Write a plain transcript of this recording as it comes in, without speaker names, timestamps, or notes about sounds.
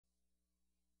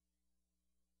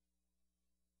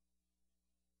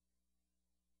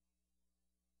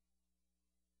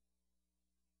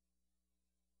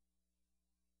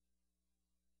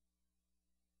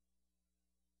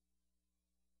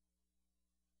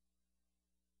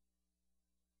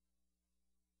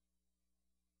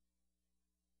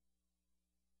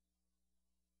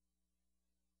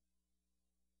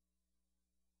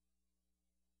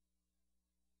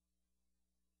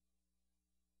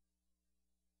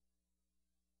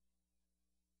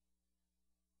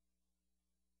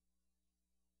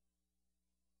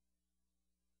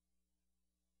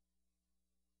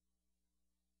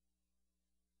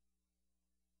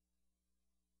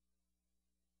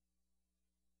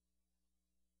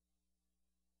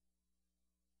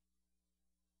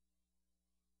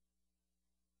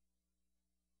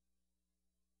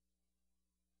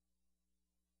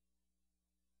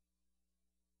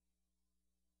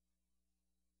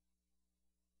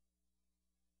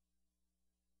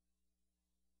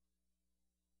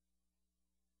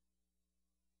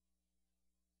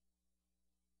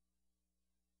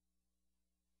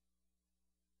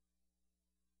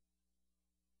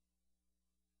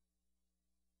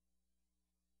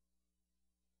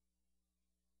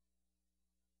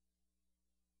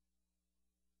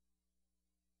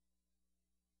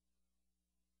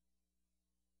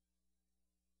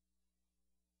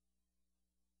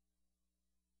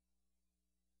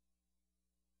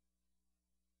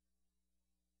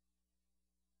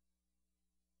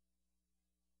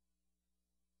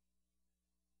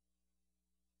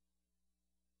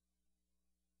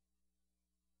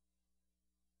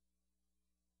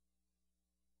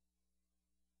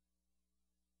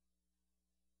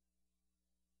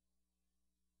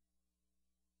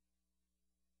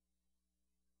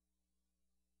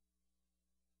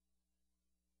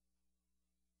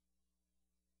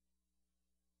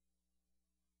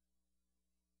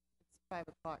5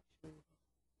 o'clock. Should we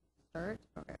start?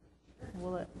 Okay.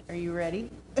 Well, are you ready?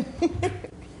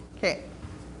 Okay.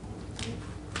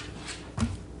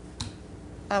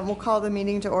 We'll call the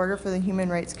meeting to order for the Human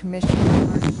Rights Commission on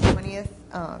March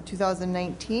 20th,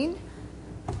 2019.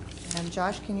 And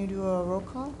Josh, can you do a roll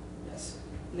call? Yes.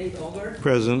 Nate Olger.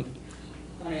 Present.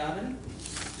 Connie Auden.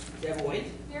 Deb White.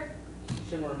 Here.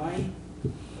 Shinmar Mai.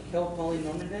 Raquel Pauline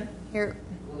Moorhead. Here.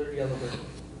 Willard Yellowbird.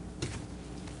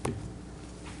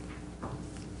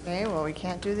 Okay, well, we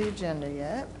can't do the agenda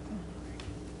yet.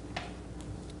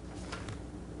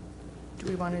 Do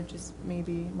we want to just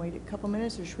maybe wait a couple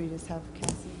minutes, or should we just have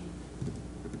Cassie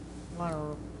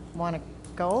want to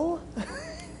go?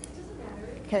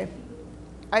 Okay.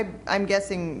 I'm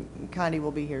guessing Connie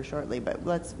will be here shortly, but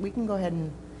we can go ahead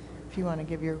and, if you want to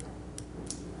give your.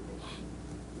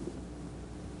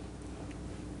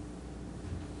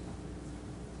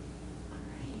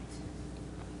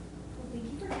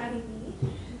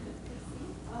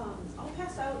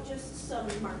 Some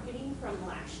marketing from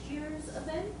last year's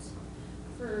event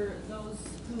for those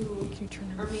who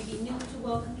are maybe new to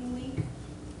Welcoming Week.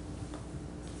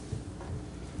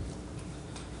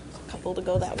 A couple to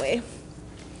go that way.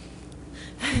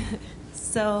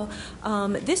 So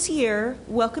this year,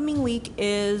 Welcoming Week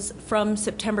is from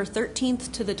September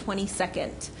 13th to the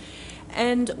 22nd.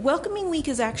 And Welcoming Week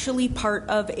is actually part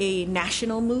of a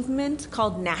national movement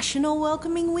called National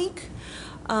Welcoming Week.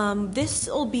 This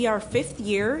will be our 5th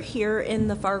year here in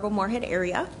the Fargo-Moorhead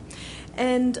area.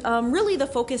 And really the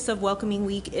focus of Welcoming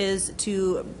Week is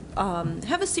to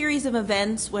have a series of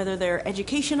events, whether they're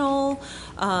educational,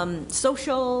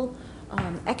 social,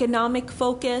 economic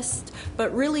focused,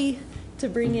 but really to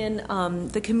bring in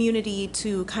the community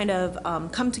to kind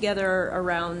of come together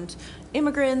around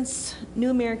immigrants, new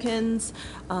Americans,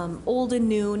 old and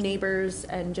new neighbors,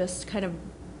 and just kind of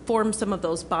form some of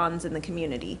those bonds in the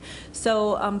community.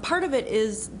 So part of it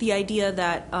is the idea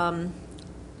that,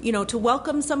 to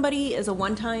welcome somebody is a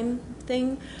one-time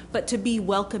thing, but to be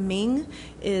welcoming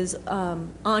is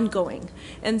ongoing.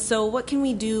 And so what can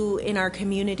we do in our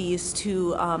communities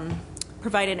to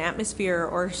provide an atmosphere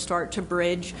or start to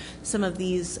bridge some of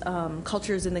these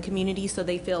cultures in the community so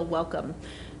they feel welcome?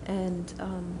 And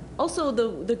also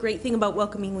the great thing about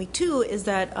Welcoming Week too is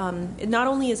that not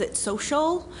only is it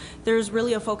social, there's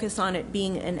really a focus on it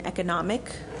being an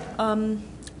economic,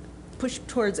 push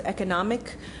towards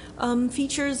economic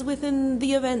features within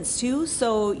the events too.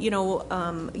 So,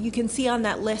 you can see on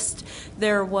that list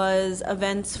there was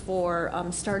events for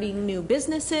starting new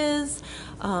businesses,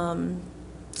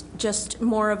 just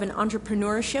more of an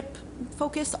entrepreneurship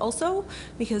focus also,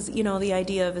 because the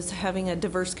idea of is having a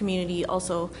diverse community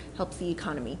also helps the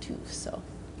economy too. So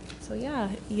yeah,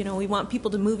 we want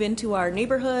people to move into our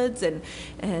neighborhoods and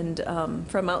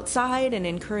from outside and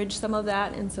encourage some of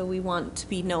that, and so we want to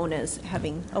be known as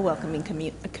having a welcoming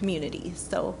community.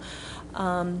 So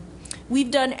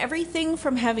we've done everything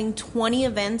from having 20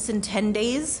 events in 10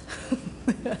 days.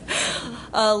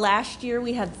 Last year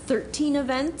we had 13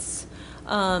 events.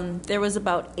 There was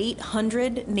about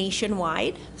 800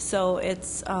 nationwide, so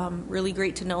it's really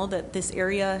great to know that this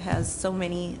area has so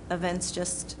many events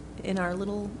just in our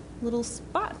little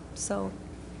spot. So,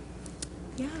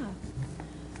 yeah.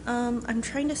 I'm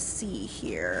trying to see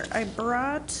here. I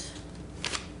brought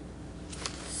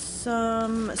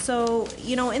some, so,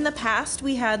 in the past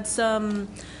we had some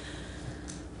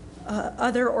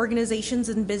other organizations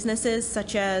and businesses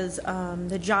such as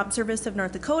the Job Service of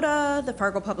North Dakota, the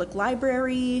Fargo Public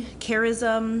Library,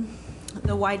 Charism,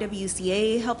 the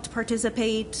YWCA helped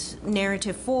participate,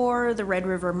 Narrative 4, the Red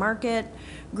River Market,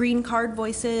 Green Card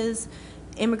Voices,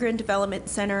 Immigrant Development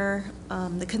Center,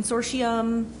 the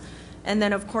Consortium, and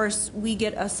then of course we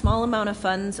get a small amount of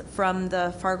funds from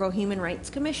the Fargo Human Rights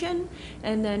Commission,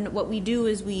 and then what we do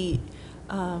is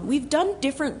we've done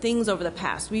different things over the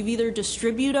past. We've either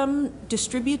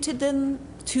distributed them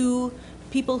to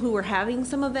people who were having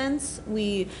some events.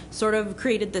 We sort of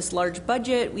created this large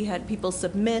budget. We had people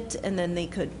submit, and then they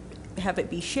could have it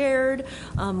be shared.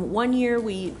 One year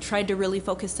we tried to really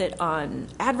focus it on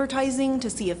advertising to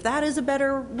see if that is a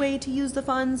better way to use the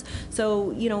funds. So,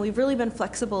 we've really been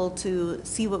flexible to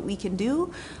see what we can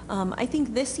do. I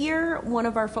think this year one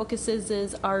of our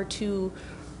focuses are to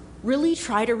really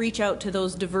try to reach out to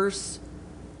those diverse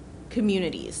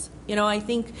communities. I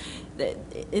think that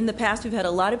in the past we've had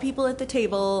a lot of people at the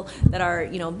table that are,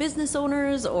 business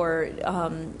owners or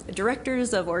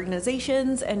directors of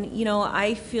organizations, and,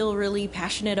 I feel really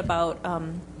passionate about,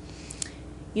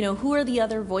 who are the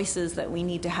other voices that we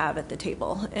need to have at the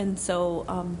table. And so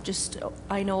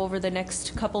I know over the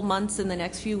next couple months, in the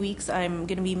next few weeks, I'm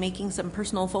going to be making some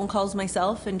personal phone calls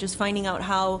myself and just finding out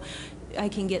how I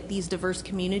can get these diverse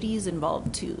communities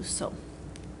involved too. So,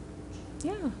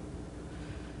 yeah.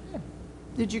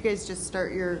 Did you guys just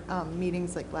start your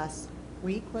meetings like last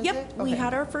week, was it? Yep, we Okay.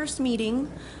 had our first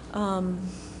meeting.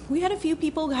 We had a few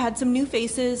people, had some new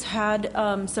faces, had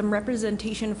some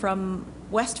representation from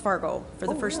West Fargo for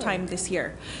the first really? time this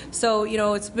year. So, you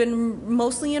know, it's been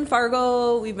mostly in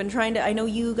Fargo. We've been trying to, I know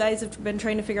you guys have been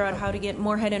trying to figure out how to get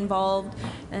Moorhead involved,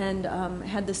 and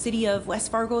had the city of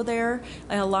West Fargo there,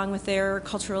 along with their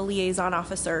cultural liaison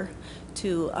officer,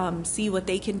 to see what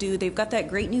they can do. They've got that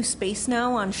great new space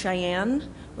now on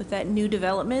Cheyenne with that new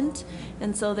development,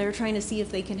 and so they're trying to see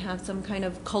if they can have some kind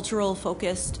of cultural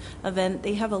focused event.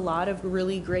 They have a lot of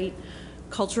really great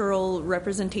cultural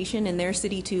representation in their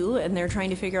city too, and they're trying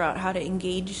to figure out how to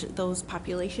engage those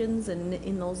populations and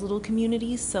in those little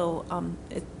communities. So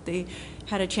they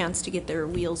had a chance to get their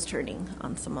wheels turning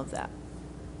on some of that.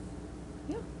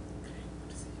 Yeah.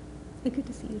 Good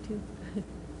to see you too.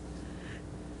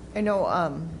 I know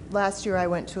last year I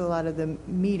went to a lot of the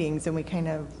meetings, and we kind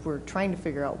of were trying to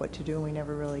figure out what to do, and we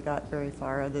never really got very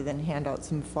far other than hand out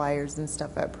some flyers and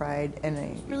stuff at Pride.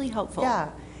 And Really helpful.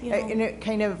 yeah, You know.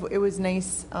 and it was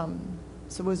nice.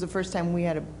 So it was the first time we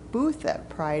had a booth at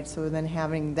Pride, so then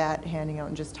having that, handing out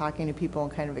and just talking to people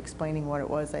and kind of explaining what it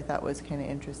was, I thought was kind of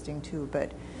interesting too.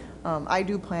 But I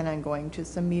do plan on going to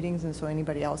some meetings, and so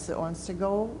anybody else that wants to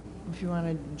go, if you want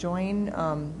to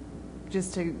join,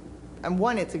 just to.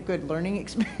 One, it's a good learning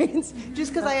experience,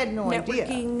 just because I had no idea.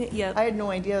 Networking, yep. I had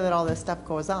no idea that all this stuff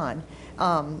goes on,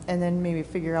 and then maybe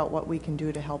figure out what we can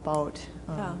do to help out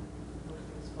Yeah.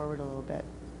 forward a little bit.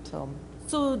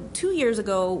 So 2 years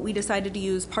ago, we decided to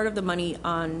use part of the money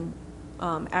on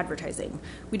advertising.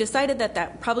 We decided that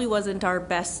that probably wasn't our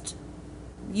best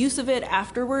use of it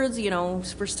afterwards. You know,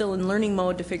 we're still in learning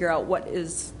mode to figure out what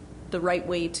is the right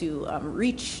way to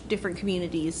reach different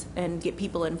communities and get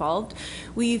people involved.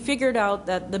 We figured out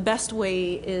that the best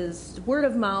way is word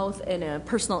of mouth and a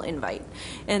personal invite.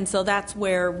 And so that's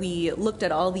where we looked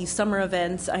at all these summer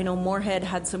events. I know Moorhead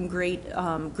had some great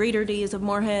Greater Days of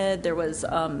Moorhead. There was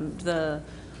the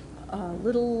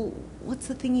little, what's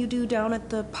the thing you do down at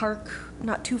the park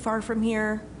not too far from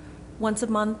here, once a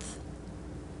month?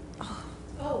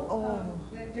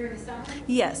 During the summer?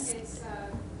 Yes. It's,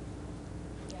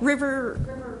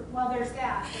 River. well, there's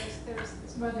that.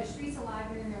 There's Streets Alive,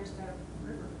 and then there's the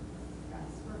river.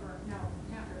 No,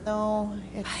 not river. No,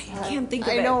 it's, I can't think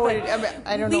of I it. know but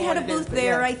I don't know. We had a what it is, booth but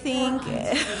there, yeah. I think.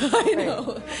 I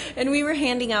know. And we were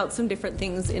handing out some different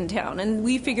things in town. And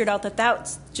we figured out that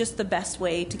that's just the best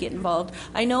way to get involved.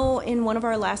 I know in one of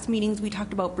our last meetings we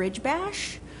talked about Bridge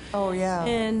Bash. Oh yeah.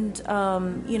 And,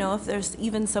 you know, if there's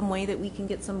even some way that we can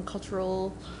get some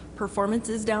cultural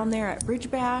performances down there at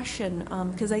Bridge Bash, and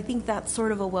because I think that's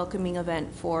sort of a welcoming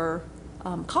event for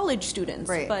college students.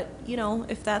 Right. But, you know,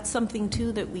 if that's something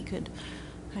too that we could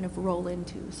kind of roll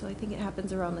into. So I think it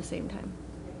happens around the same time.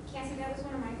 Cassie, that was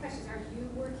one of my questions. Are you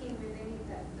working with any of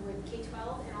with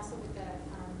K-12 and also with the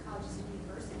colleges and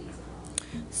universities at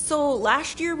all? So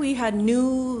last year we had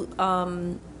new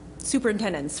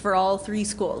superintendents for all 3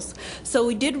 schools. So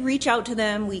we did reach out to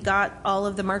them. We got all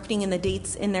of the marketing and the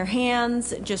dates in their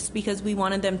hands just because we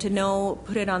wanted them to know,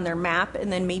 put it on their map,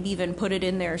 and then maybe even put it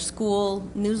in their school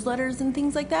newsletters and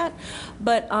things like that.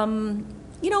 But,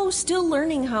 you know, still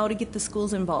learning how to get the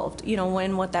schools involved, you know,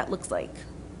 and what that looks like.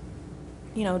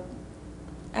 You know,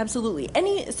 absolutely.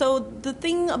 So the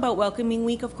thing about Welcoming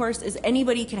Week, of course, is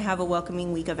anybody can have a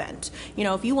Welcoming Week event. You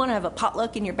know, if you want to have a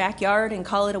potluck in your backyard and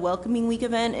call it a Welcoming Week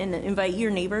event and invite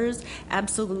your neighbors,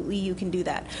 absolutely you can do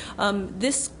that.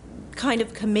 This kind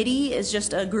of committee is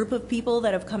just a group of people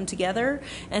that have come together,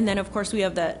 and then of course we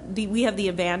have the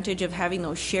advantage of having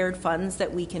those shared funds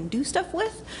that we can do stuff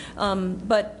with.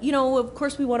 But you know, of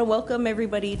course, we want to welcome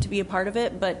everybody to be a part of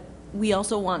it, but we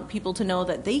also want people to know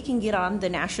that they can get on the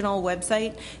national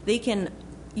website. They can,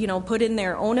 you know, put in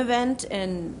their own event,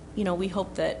 and, you know, we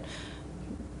hope that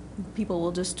people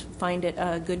will just find it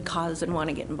a good cause and want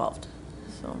to get involved.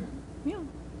 So, yeah.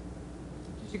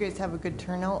 Did you guys have a good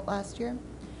turnout last year?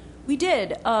 We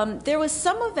did. There was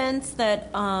some events that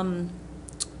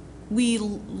we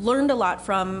learned a lot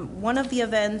from. One of the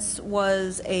events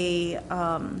was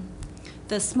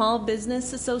the Small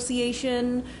Business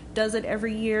Association does it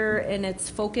every year, and it's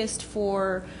focused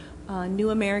for new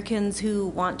Americans who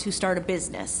want to start a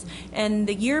business. And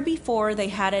the year before, they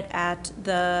had it at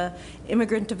the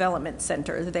Immigrant Development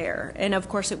Center there, and of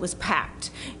course it was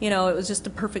packed. You know, it was just a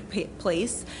perfect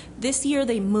place. Last year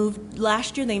they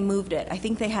moved it. I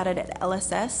think they had it at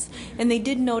LSS, and they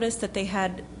did notice that they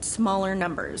had smaller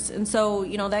numbers. And so,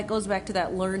 you know, that goes back to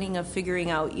that learning of figuring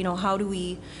out, you know, how do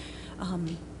we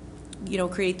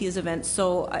create these events.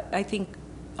 So I think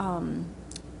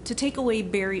to take away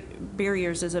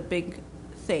barriers is a big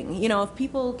thing. If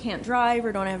people can't drive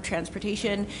or don't have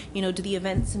transportation, do the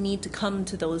events need to come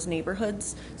to those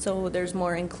neighborhoods so there's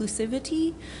more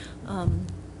inclusivity?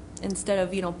 Instead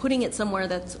of putting it somewhere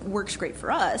that works great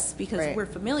for us because Right. we're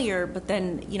familiar, but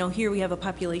then here we have a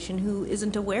population who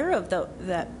isn't aware of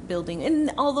that building.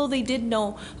 And although they did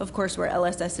know, of course, where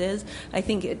LSS is, I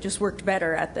think it just worked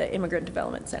better at the Immigrant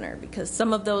Development Center because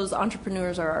some of those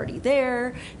entrepreneurs are already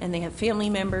there and they have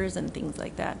family members and things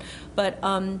like that. But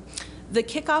the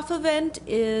kickoff event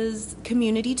is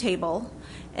community table,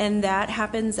 and that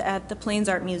happens at the Plains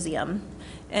Art Museum.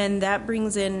 And that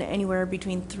brings in anywhere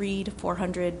between 300 to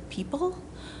 400 people.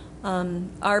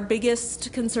 Our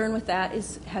biggest concern with that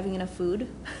is having enough food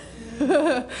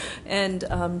and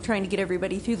trying to get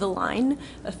everybody through the line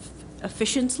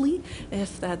efficiently,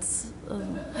 if that's...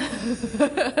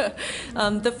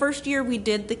 the first year we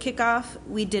did the kickoff,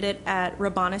 we did it at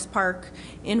Rabanus Park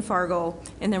in Fargo,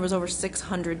 and there was over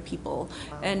 600 people.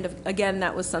 Wow. And again,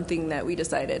 that was something that we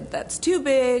decided that's too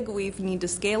big, we need to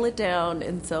scale it down,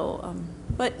 and so...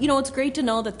 But, it's great to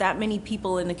know that many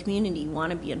people in the community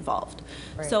want to be involved.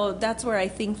 Right. So that's where I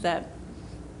think that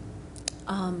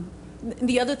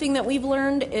the other thing that we've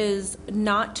learned is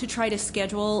not to try to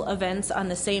schedule events on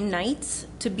the same nights,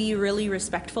 to be really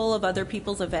respectful of other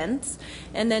people's events,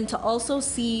 and then to also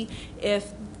see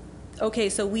if, okay,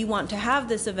 so we want to have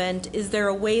this event, is there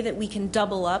a way that we can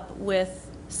double up with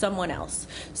someone else?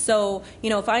 So,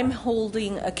 if I'm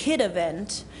holding a kid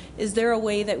event, is there a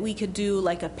way that we could do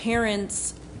like a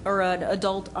parents or an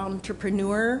adult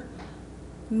entrepreneur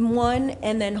one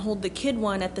and then hold the kid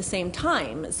one at the same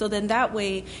time? So then that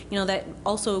way, that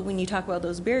also when you talk about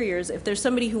those barriers, if there's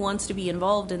somebody who wants to be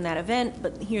involved in that event,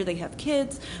 but here they have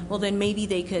kids, well then maybe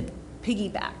they could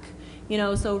piggyback.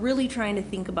 So really trying to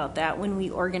think about that when we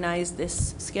organize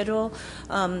this schedule.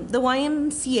 The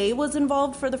YMCA was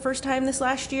involved for the first time this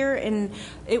last year, and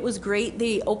it was great.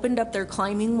 They opened up their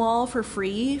climbing wall for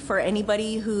free for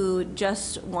anybody who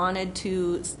just wanted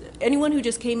to, anyone who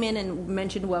just came in and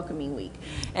mentioned Welcoming Week.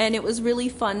 And it was really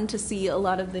fun to see a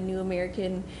lot of the new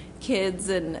American kids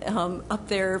and up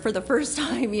there for the first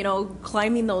time,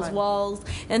 climbing those walls.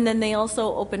 And then they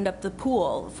also opened up the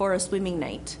pool for a swimming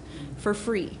night for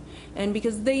free. And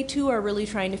because they too are really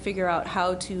trying to figure out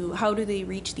how do they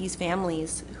reach these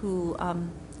families who,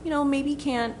 maybe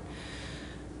can't,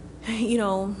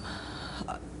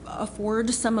 afford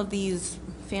some of these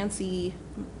fancy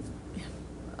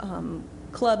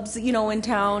clubs, in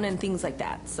town and things like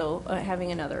that. So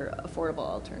having another affordable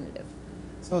alternative.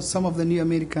 So some of the new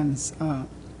Americans are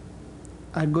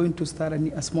going to start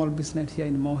a small business here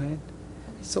in Moorhead.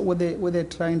 So what they're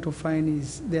trying to find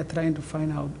is they're trying to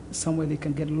find out somewhere they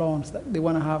can get loans. They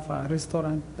want to have a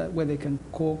restaurant where they can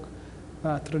cook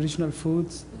traditional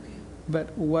foods. Okay.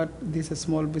 But what this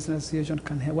small business association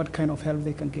can help, what kind of help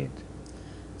they can get?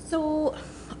 So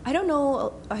I don't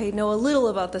know. I know a little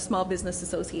about the Small Business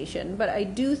Association, but I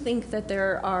do think that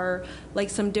there are like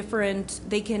some different,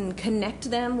 they can connect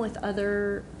them with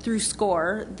through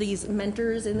SCORE, these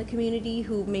mentors in the community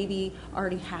who maybe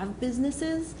already have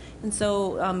businesses, and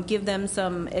so give them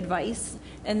some advice.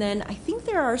 And then I think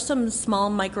there are some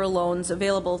small microloans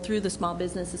available through the Small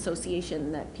Business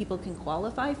Association that people can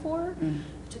qualify for.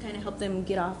 To kind of help them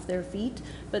get off their feet.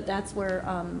 But that's where,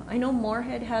 I know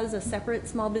Moorhead has a separate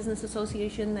small business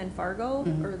association than Fargo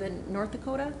or than North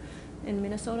Dakota. In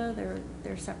Minnesota,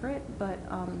 they're separate. But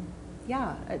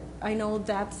yeah, I know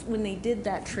that's when they did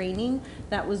that training,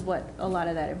 that was what a lot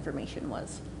of that information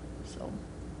was. So.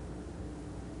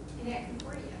 And at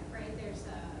Concordia, right, there's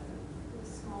a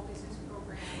small business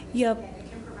program Yep. that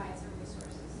can provide some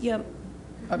resources. Yep.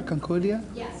 At Concordia?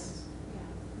 Yes.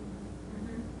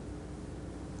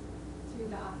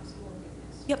 The Office of Small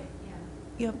Business. Yep.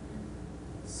 Yeah. Yep.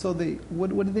 So what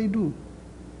do they do?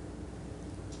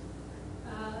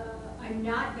 I'm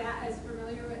not as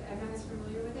familiar with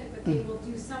it, but they will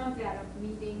do some of that, of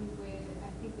meeting with,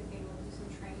 I think that they will do some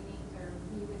training or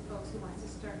meet with folks who want to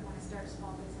start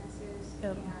small businesses.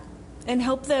 Yep. And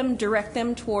help them, direct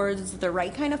them towards the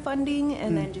right kind of funding,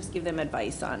 and then just give them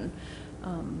advice on,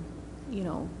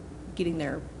 getting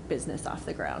their business off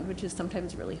the ground, which is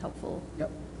sometimes really helpful.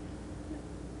 Yep.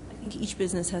 I think each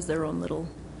business has their own little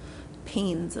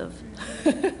pains of.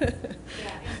 Yeah, and sometimes it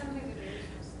varies,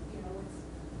 what's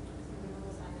the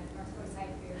rules on that North Dakota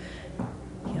side fair.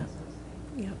 Yeah.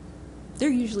 Yep. They're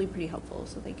usually pretty helpful,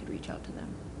 so they could reach out to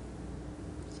them.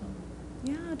 So,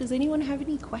 yeah. Does anyone have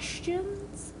any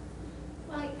questions?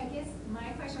 Well, I guess my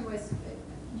question was,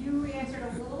 you answered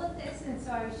a little of this, and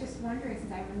so I was just wondering,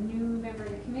 since I'm a new member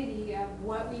of the committee, of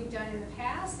what we've done in the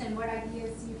past and what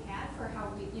ideas you've had for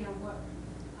how we,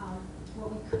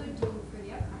 what we could do for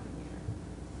the upcoming year.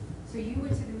 So you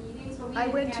went to the meetings, but we I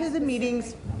didn't went have to the specific-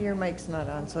 meetings, your mic's not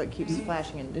on, so it keeps Okay.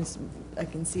 flashing and I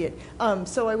can see it.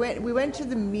 So we went to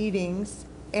the meetings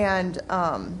and, Oh,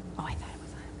 I thought it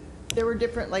was on. there were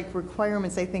different like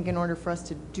requirements, I think, in order for us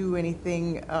to do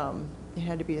anything, it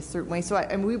had to be a certain way. So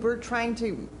and we were trying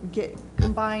to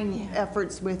combine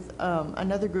efforts with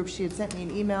another group. She had sent me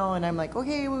an email and I'm like,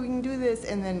 okay, well, we can do this.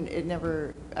 And then it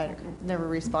never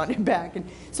responded back. And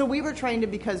so we were trying to,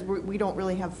 because we don't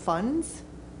really have funds,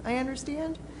 I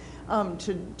understand,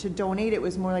 to donate. It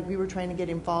was more like we were trying to get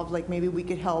involved, like maybe we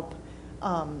could help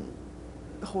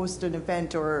host an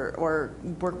event or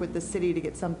work with the city to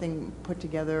get something put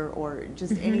together or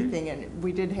just anything. And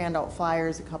we did hand out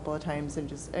flyers a couple of times and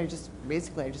I just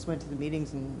went to the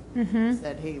meetings and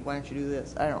said, hey, why don't you do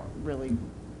this?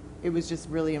 It was just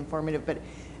really informative.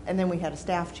 And then we had a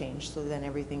staff change, so then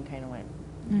everything kind of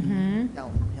went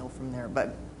downhill from there.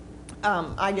 But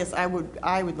I guess I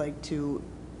would like to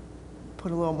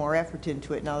put a little more effort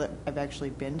into it now that I've actually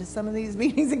been to some of these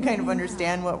meetings and kind of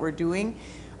understand what we're doing.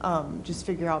 Just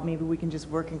figure out maybe we can just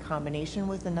work in combination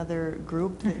with another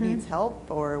group that needs help,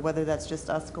 or whether that's just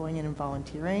us going in and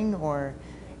volunteering, or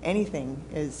anything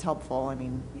is helpful. I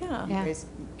mean, Yeah. you guys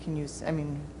can use, I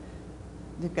mean,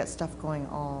 they've got stuff going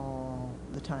all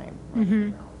the time.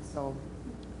 Around. So,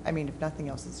 I mean, if nothing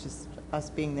else, it's just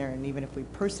us being there, and even if we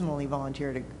personally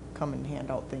volunteer to come and hand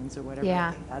out things or whatever,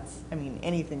 Yeah. I mean,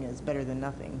 anything is better than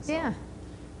nothing. So. Yeah.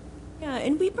 Yeah,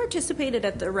 and we participated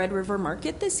at the Red River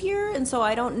Market this year, and so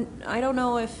I don't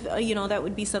know if that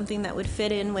would be something that would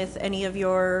fit in with any of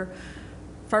your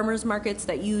farmers markets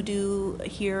that you do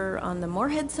here on the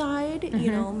Moorhead side.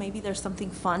 You know, maybe there's something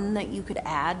fun that you could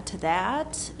add to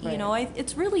that. Right. You know,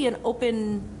 it's really an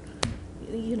open.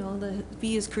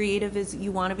 Be as creative as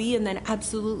you want to be, and then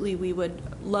absolutely we would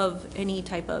love any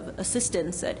type of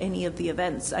assistance at any of the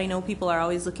events. I know people are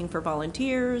always looking for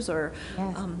volunteers or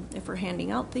Yes. if we're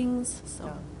handing out things. So.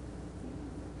 Yeah.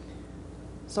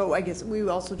 So I guess we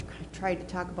also tried to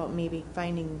talk about maybe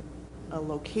finding a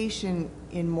location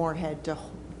in Moorhead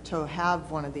to have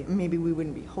one of the, maybe we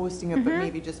wouldn't be hosting it, but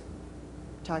maybe just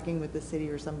talking with the city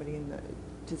or somebody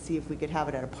to see if we could have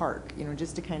it at a park,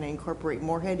 just to kind of incorporate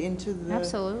Moorhead into the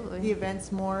Absolutely.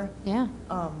 events more. Yeah.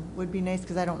 Would be nice,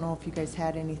 because I don't know if you guys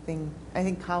had anything. I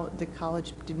think the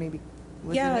college did maybe,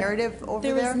 was Yeah, the narrative over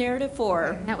there? There was Narrative 4.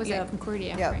 Okay. That was Yep. at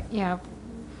Concordia, Yeah. right? Yeah.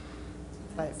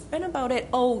 But, Been about it.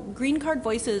 Oh, Green Card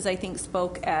Voices, I think,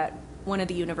 spoke at one of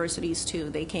the universities too.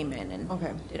 They came in and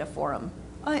Okay. did a forum.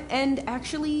 And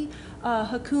actually,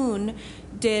 Hakoon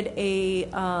did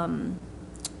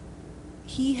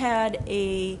he had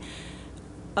a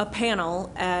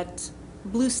panel at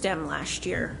Blue Stem last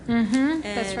year.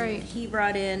 That's right. He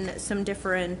brought in some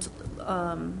different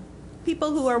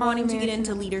people who are Small wanting to get American-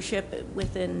 into leadership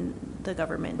within the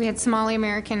government. We had Somali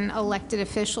American elected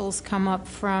officials come up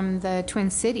from the Twin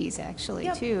Cities, actually,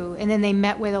 Yep. too. And then they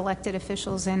met with elected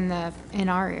officials in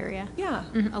our area. Yeah,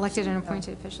 Elected and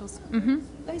appointed officials. you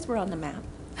guys were on the map.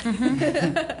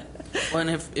 Well, and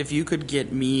if you could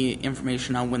get me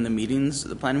information on when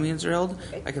the planning meetings are held,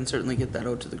 I can certainly get that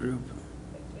out to the group.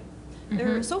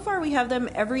 So far, we have them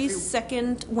every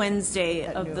second Wednesday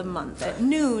At of the noon. month at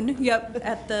noon. Yep,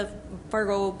 at the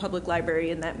Fargo Public Library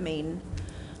in that main.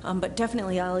 But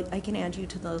definitely, I can add you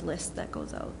to the list that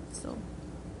goes out. So,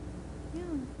 yeah.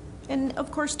 And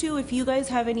of course, too, if you guys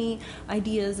have any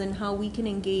ideas on how we can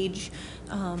engage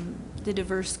the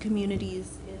diverse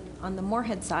communities on the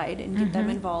Moorhead side and get them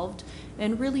involved,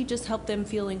 and really just help them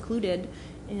feel included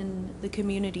in the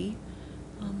community.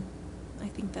 I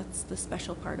think that's the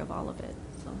special part of all of it.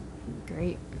 So,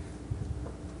 Great.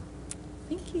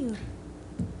 thank you. If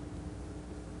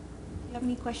you have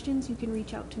any questions, you can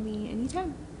reach out to me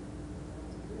anytime.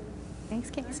 Thanks,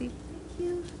 Casey. Thank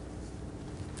you.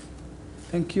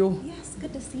 Thank you. Yes,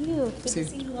 good to see you. Good See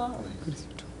to you. see you all. Good to see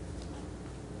you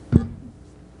too.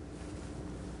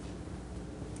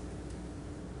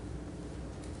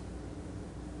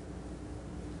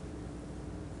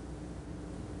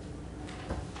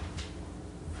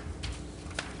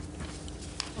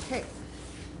 okay.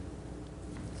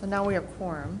 So now we have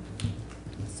quorum.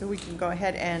 So we can go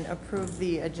ahead and approve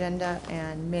the agenda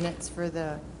and minutes for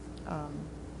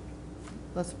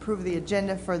let's approve the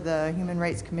agenda for the Human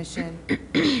Rights Commission,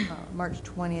 March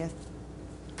 20th.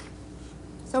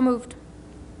 So moved.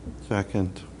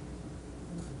 Second.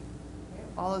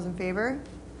 All those in favor?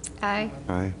 Aye.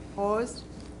 Opposed?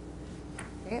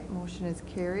 Okay, motion is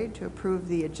carried to approve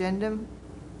the agenda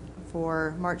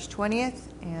for March 20th,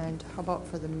 and how about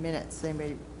for the minutes? Does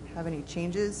anybody have any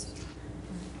changes?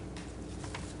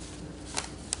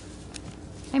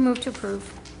 I move to approve.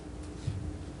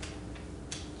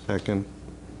 Second.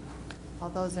 All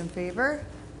those in favor?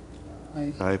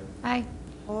 Aye. Aye.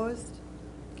 Opposed?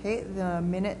 Okay, the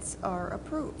minutes are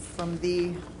approved from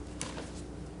the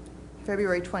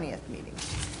February 20th meeting.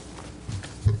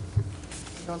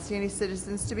 Don't see any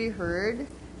citizens to be heard.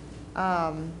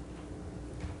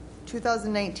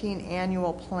 2019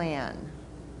 annual plan.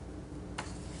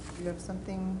 Do you have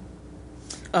something?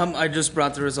 I just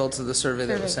brought the results of the survey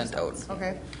that was sent out.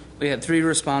 Okay. We had 3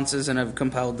 responses, and I've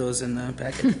compiled those in the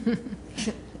packet.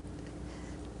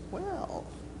 Well,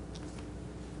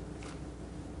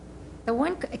 The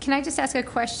one, can I just ask a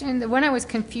question? The one I was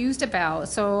confused about,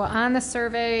 so on the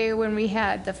survey, when we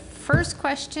had the first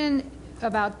question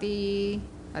about the,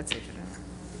 let's see,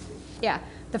 yeah,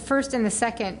 the first and the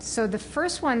second. So the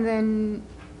first one then,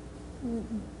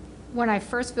 when I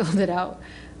first filled it out,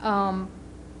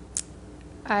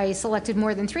 I selected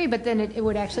more than 3, but then it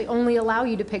would actually only allow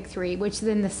you to pick 3, which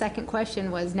then the second question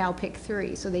was now pick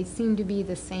 3. So they seem to be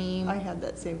the same. I had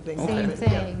that same thing. Same but,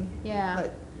 thing, yeah.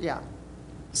 But, yeah.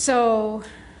 So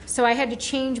I had to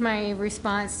change my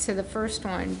response to the first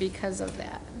one because of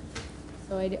that.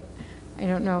 So I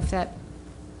don't know if that,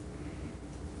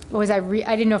 I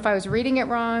didn't know if I was reading it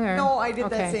wrong or. No, I did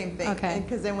that Okay, same thing. Okay,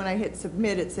 Because then when I hit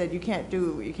submit, it said you can't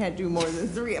do more than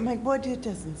 3. I'm like, what? It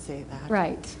doesn't say that.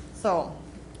 right. So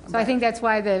I think that's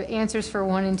why the answers for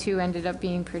 1 and 2 ended up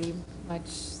being pretty much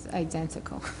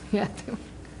identical. Yeah.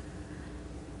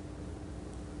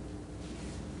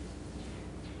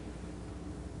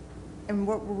 And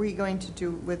what were we going to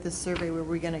do with this survey? Were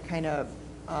we going to kind of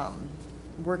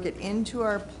work it into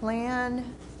our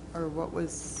plan, or what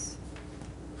was?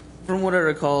 From what I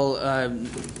recall,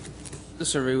 the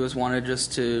survey was wanted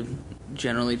just to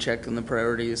generally check on the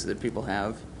priorities that people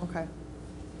have. Okay.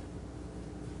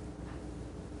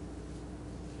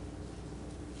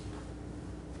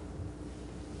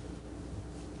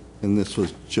 And this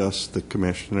was just the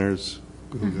commissioners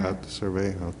who got the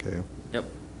survey? Okay. Yep.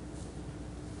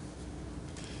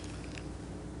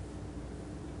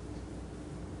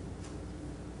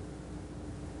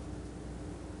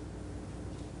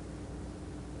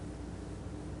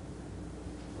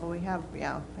 Well, we have,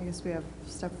 yeah, I guess we have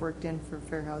stuff worked in for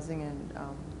fair housing and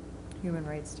Human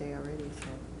Rights Day already, so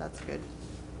that's good.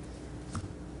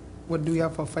 What do we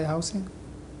have for fair housing?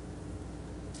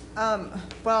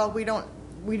 Well,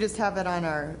 we just have it on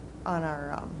our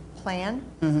plan.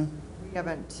 Mm-hmm. We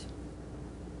haven't,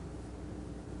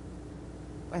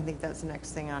 I think that's the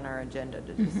next thing on our agenda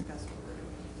to discuss what we're doing.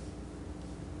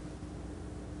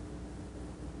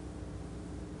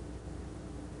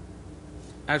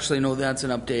 Actually, no, that's an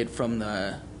update from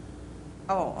the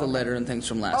Okay. letter and things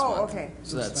from last month. Oh, okay.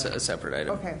 So that's a separate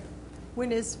item. Okay.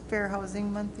 When is Fair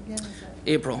Housing Month again? Is that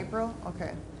April. April,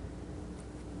 okay.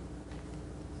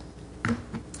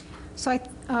 So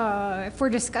if we're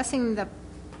discussing the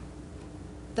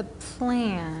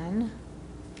plan,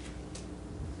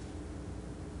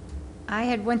 I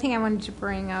had one thing I wanted to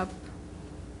bring up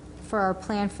for our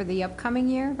plan for the upcoming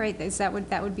year, right? That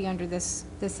would be under this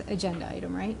agenda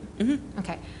item, right? Mm-hmm.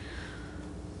 Okay.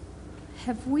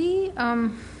 Have we,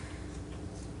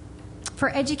 for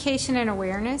education and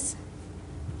awareness,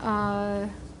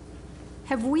 have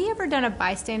we ever done a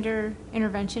bystander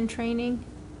intervention training?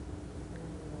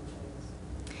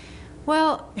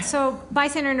 Well, so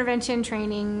bystander intervention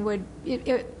training would,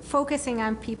 focusing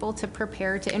on people to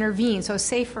prepare to intervene. So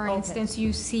say, for Okay. instance,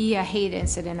 you see a hate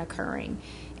incident occurring,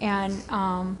 and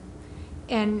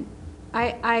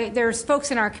there's folks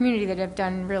in our community that have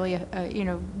done really,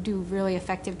 do really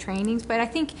effective trainings. But I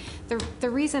think the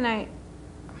reason I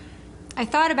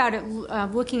thought about it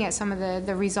looking at some of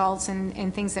the results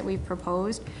and things that we've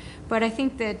proposed, but I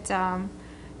think that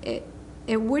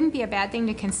it wouldn't be a bad thing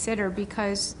to consider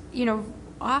because,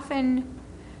 often,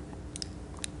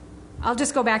 I'll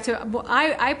just go back to,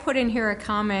 I put in here a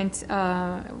comment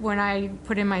when I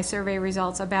put in my survey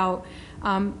results about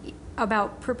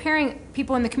preparing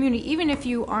people in the community, even if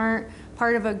you aren't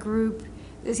part of a group,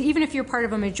 even if you're part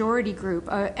of a majority group,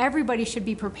 everybody should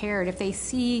be prepared. If they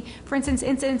see, for instance,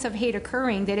 incidents of hate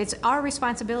occurring, that it's our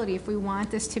responsibility if we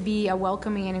want this to be a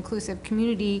welcoming and inclusive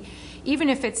community, even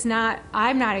if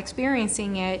I'm not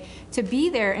experiencing it, to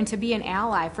be there and to be an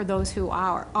ally for those who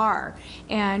are.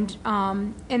 And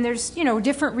there's,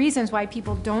 different reasons why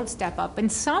people don't step up.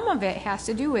 And some of it has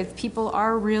to do with people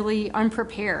are really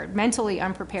unprepared, mentally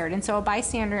unprepared. And so a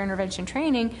bystander intervention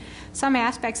training, some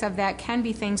aspects of that can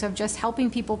be things of just helping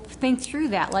people think through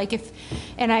that. Like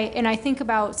and I think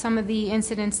about some of the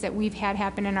incidents that we've had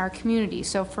happen in our community.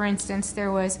 So, for instance,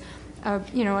 there was, a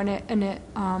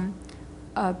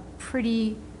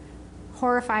pretty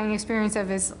horrifying experience of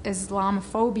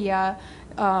Islamophobia,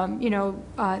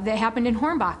 that happened in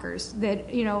Hornbachers. That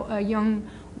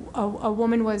a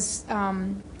woman was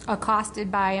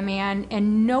accosted by a man,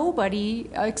 and nobody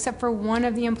except for one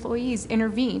of the employees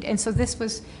intervened. And so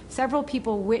several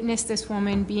people witnessed this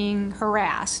woman being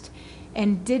harassed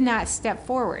and did not step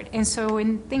forward. And so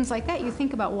in things like that, you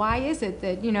think about, why is it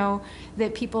that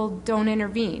that people don't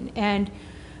intervene? And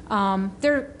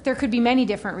there could be many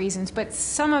different reasons, but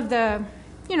some of the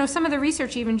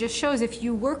research even just shows, if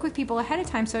you work with people ahead of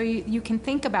time, so you can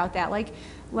think about that. Like,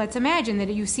 let's imagine that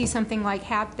you see something like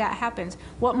that happens.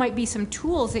 What might be some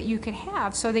tools that you could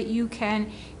have so that you can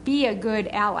be a good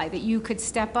ally, that you could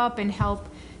step up and help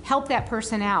that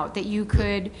person out, that you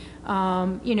could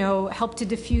help to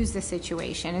diffuse the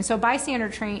situation. And so bystander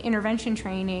intervention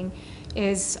training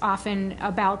is often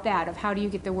about that, of how do you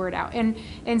get the word out.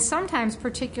 And sometimes,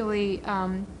 particularly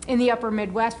in the upper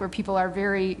Midwest, where people are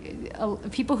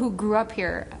people who grew up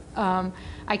here,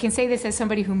 I can say this as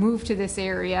somebody who moved to this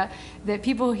area, that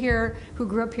people here who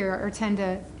grew up here tend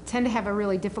to have a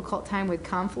really difficult time with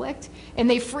conflict, and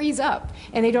they freeze up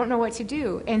and they don't know what to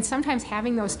do. And sometimes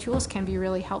having those tools can be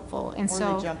really helpful. And or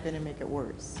so they jump in and make it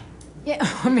worse. Yeah,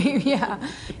 maybe, yeah.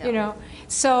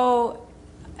 So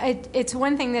it's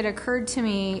one thing that occurred to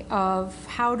me of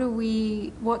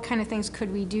what kind of things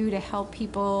could we do to help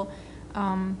people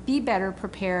be better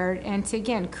prepared, and to,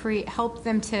 again, help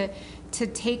them to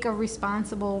take a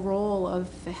responsible role of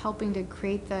helping to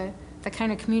create the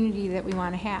kind of community that we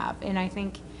want to have. And I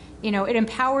think, it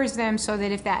empowers them so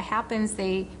that if that happens,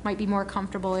 they might be more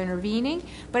comfortable intervening.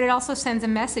 But it also sends a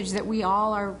message that we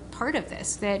all are part of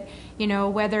this, that,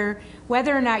 whether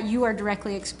or not you are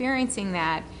directly experiencing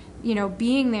that,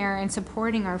 being there and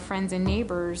supporting our friends and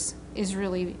neighbors is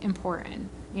really important,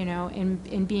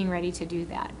 in being ready to do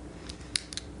that.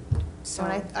 So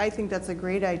and I think that's a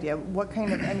great idea. What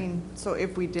kind of, so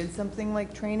if we did something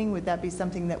like training, would that be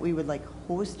something that we would like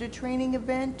host a training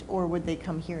event, or would they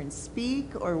come here and speak,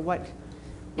 or what?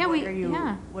 Yeah,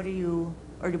 What are you,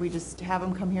 or do we just have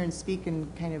them come here and speak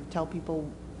and kind of tell people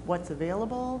what's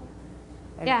available?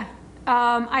 Yeah.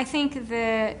 I think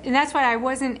and that's why I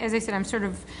wasn't, as I said, I'm sort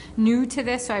of new to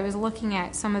this, so I was looking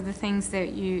at some of the things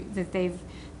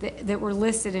that were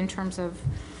listed in terms of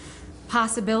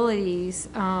possibilities,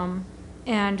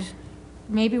 and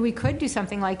maybe we could do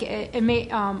something like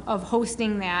of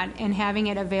hosting that and having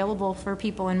it available for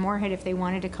people in Moorhead if they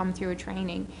wanted to come through a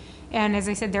training. And as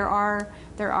I said, there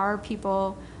are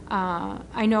people.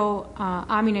 I know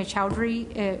Amina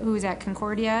Chowdhury, who is at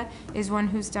Concordia, is one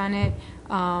who's done it.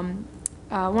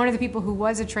 One of the people who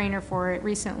was a trainer for it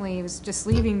recently was just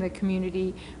leaving the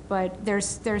community, but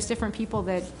there's different people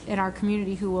that in our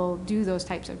community who will do those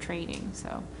types of training.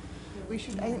 So I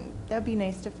think that'd be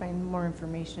nice to find more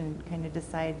information and kind of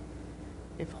decide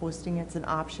if hosting it's an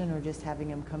option or just having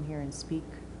them come here and speak.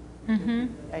 Mm-hmm.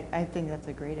 I think that's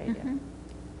a great idea. Mm-hmm.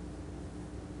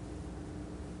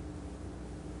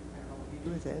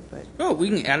 With it, but Oh, we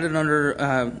can add it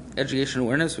under education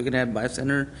awareness. We can add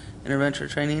bystander intervention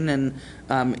training, and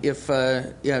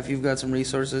if you've got some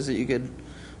resources that you could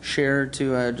share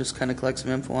to just kind of collect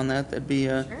some info on that, that'd be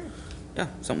Sure.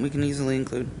 Something we can easily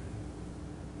include.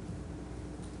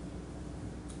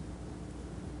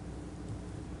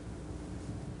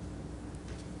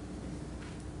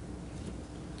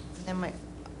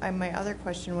 and my other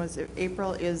question was, if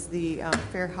April is the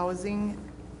fair housing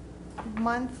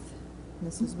month.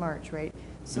 This is March, right?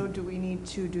 So do we need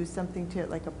to do something to,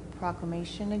 like a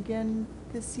proclamation again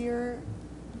this year?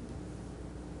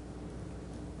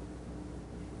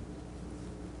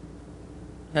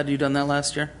 Had you done that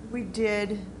last year? We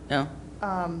did. Yeah.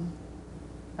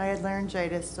 I had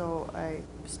laryngitis, so I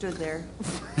stood there,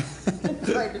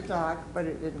 tried to talk, but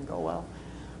it didn't go well.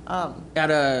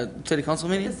 At a city council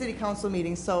meeting? At the city council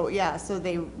meeting. So yeah, so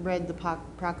they read the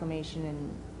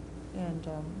proclamation and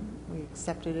we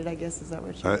accepted it, I guess. Is that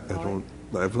what you call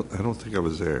it? I don't think I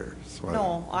was there. So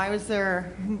No, I was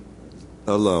there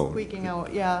alone. squeaking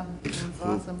out. Yeah, it was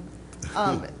awesome.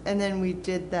 And then we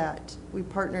did that. We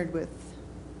partnered with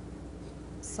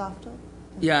Softo.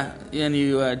 Yeah, and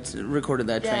you recorded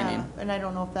that Yeah, training. and I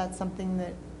don't know if that's something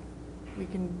that we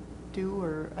can do,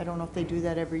 or I don't know if they do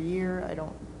that every year. I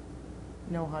don't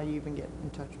know how you even get in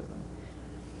touch with them.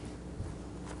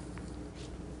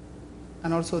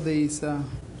 And also there is,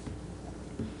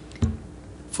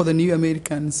 for the new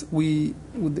Americans,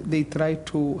 they try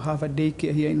to have a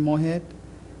daycare here in Moorhead.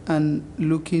 and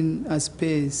looking a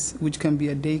space which can be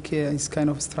a daycare is kind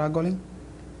of struggling.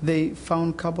 They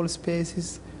found couple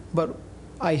spaces, but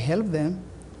I helped them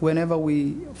whenever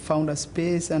we found a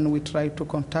space and we tried to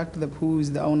contact them who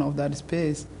is the owner of that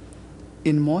space.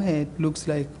 In Moorhead, looks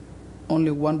like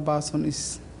only one person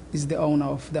is the owner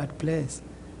of that place.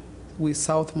 With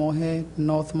South Moorhead,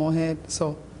 North Moorhead.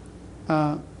 So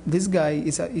this guy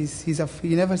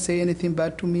he never say anything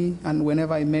bad to me, and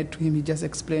whenever I met to him, he just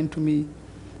explained to me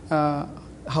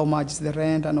how much the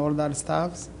rent and all that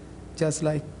stuff, just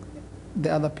like the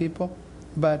other people.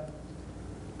 But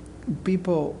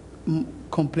people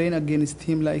complain against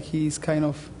him like he's kind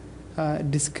of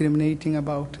discriminating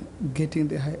about getting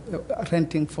the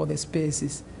renting for the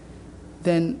spaces.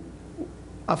 Then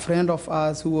a friend of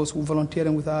ours who was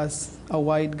volunteering with us, a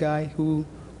white guy, who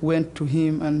went to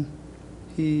him and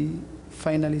he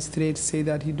finally straight said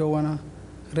that he don't want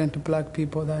to rent to black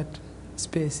people that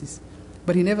spaces.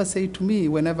 But he never said to me,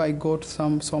 whenever I go to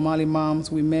some Somali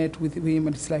moms, we met with him,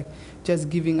 and it's like just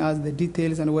giving us the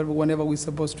details and whenever we're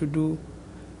supposed to do.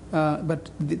 But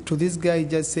to this guy, he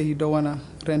just say he don't want to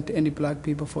rent any black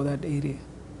people for that area.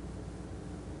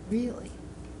 Really?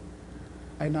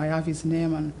 And I have his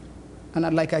name,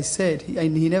 and like I said,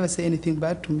 he never say anything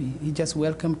bad to me. He just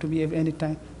welcome to me any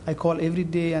time. I call every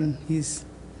day, and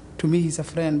to me, he's a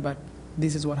friend, but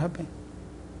this is what happened.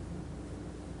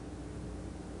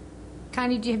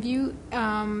 Connie, have you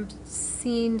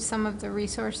seen some of the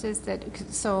resources that,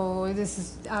 so this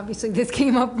is, obviously this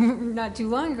came up not too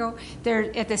long ago.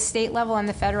 There, at the state level and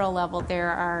the federal level, there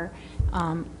are,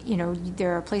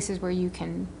 there are places where you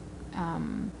can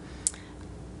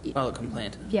File a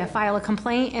complaint. Yeah, file a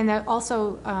complaint, and that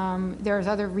also there's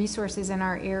other resources in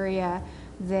our area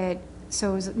that,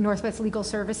 so Northwest Legal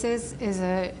Services is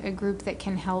a group that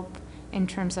can help in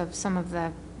terms of some of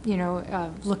the,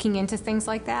 looking into things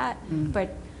like that.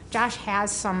 But Josh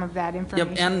has some of that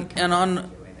information. Yep, and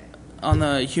on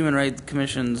the Human Rights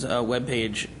Commission's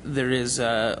webpage, there is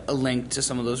a link to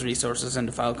some of those resources and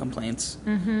to file complaints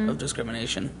of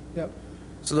discrimination. Yep.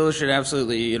 So those should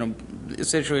absolutely,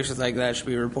 situations like that should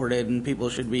be reported, and people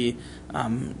should be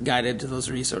guided to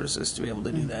those resources to be able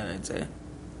to do that, I'd say.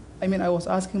 I mean, I was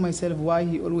asking myself why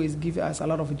he always gives us a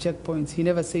lot of checkpoints. He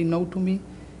never say no to me,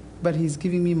 but he's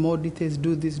giving me more details,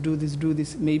 do this, do this, do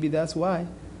this. Maybe that's why.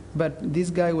 But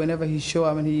this guy, whenever he show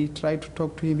up and he tried to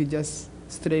talk to him, he just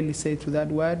straightly say to that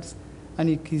words. And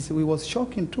he was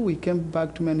shocking too. He came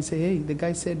back to me and he said, hey, the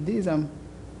guy said this.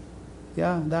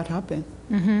 Yeah, that happened.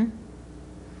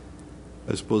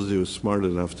 I suppose he was smart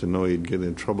enough to know he'd get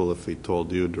in trouble if he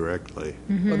told you directly.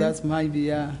 Well, that's maybe,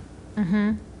 yeah.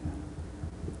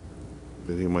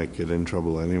 But he might get in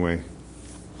trouble anyway.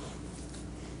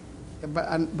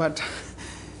 But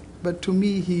to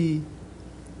me,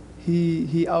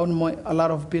 he owned a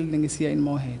lot of buildings here in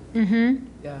Moorhead.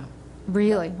 Yeah.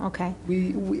 Really? Okay.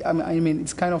 I mean,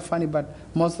 it's kind of funny, but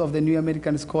most of the New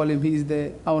Americans call him, he's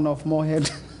the owner of Moorhead.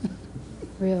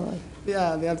 Really?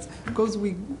 Yeah, that's because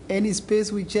any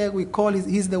space we check, we call,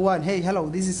 he's the one. Hey, hello,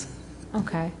 this is.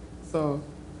 Okay. So,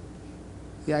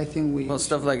 yeah, I think Well,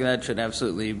 stuff like that should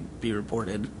absolutely be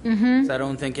reported. 'Cause I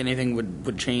don't think anything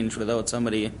would change without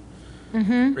somebody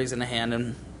raising a hand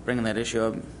and bringing that issue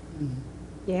up.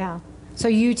 Yeah. So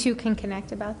you two can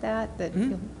connect about that?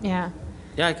 Yeah.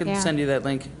 Yeah, I can send you that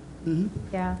link.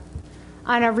 Yeah.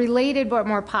 On a related but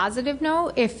more positive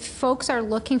note, if folks are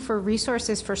looking for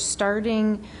resources for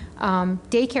starting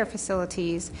daycare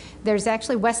facilities, there's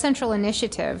actually West Central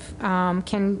Initiative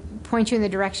can point you in the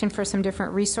direction for some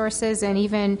different resources. And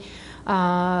even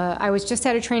I was just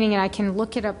at a training, and I can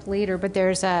look it up later, but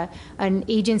there's an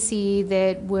agency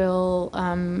that will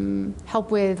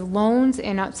help with loans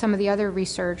and some of the other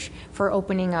research for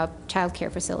opening up child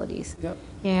care facilities. Yep.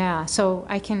 Yeah, so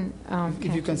I can.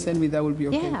 If you can send me, that would be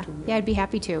okay Yeah, too. yeah, I'd be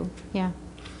happy to. Yeah,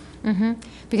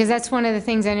 because that's one of the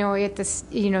things I know at this,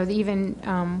 even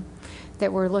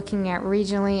that we're looking at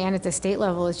regionally and at the state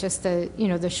level is just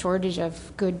the shortage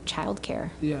of good childcare.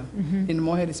 Yeah, in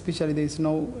Moorhead especially, there's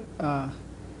no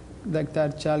like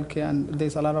that childcare, and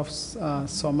there's a lot of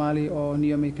Somali or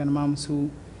New American moms who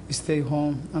stay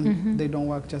home and they don't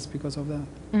work just because of that.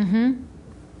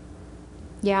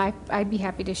 Yeah, I'd be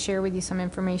happy to share with you some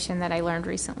information that I learned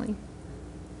recently.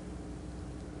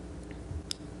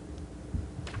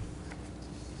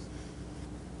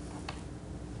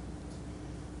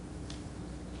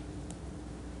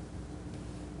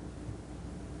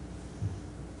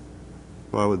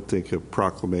 Well, I would think a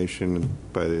proclamation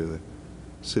by the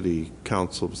city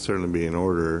council would certainly be in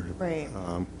order. Right.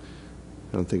 I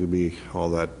don't think it'd be all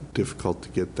that difficult to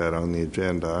get that on the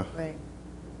agenda. Right.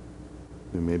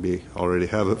 And maybe already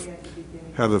have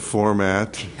a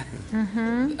format.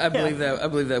 I believe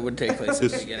that would take place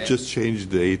at the beginning. Just change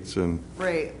dates and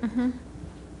Right.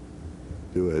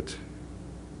 do it.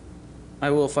 I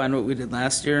will find what we did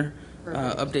last year,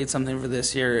 update something for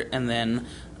this year, and then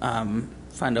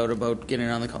find out about getting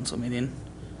on the council meeting.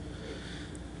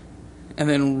 And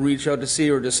then reach out to see,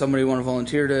 or does somebody want to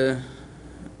volunteer to,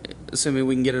 assuming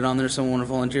we can get it on there, someone want to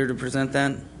volunteer to present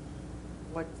that?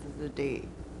 What's the date?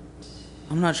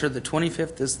 I'm not sure. The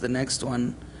 25th is the next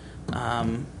one.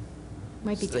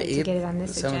 Might be It's the tight to 8th, get it on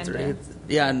this the 7th or agenda. 8th.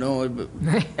 Yeah, no.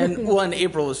 And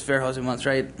April was Fair Housing Month,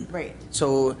 right? Right.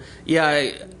 So, yeah,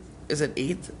 is it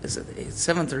 8th? Is it 8th?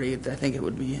 7th or 8th? I think it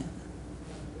would be.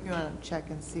 You want to check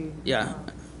and see? Yeah.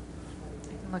 I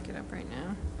can look it up right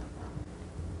now.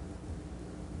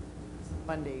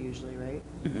 Monday usually, right?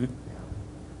 Mhm.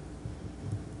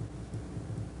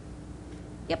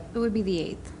 Yep, it would be the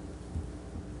 8th.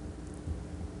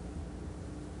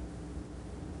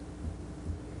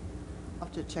 I'll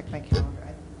have to check my calendar.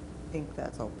 I think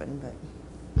that's open, but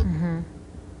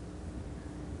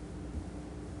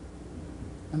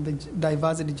And the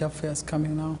diversity job fair is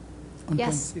coming now on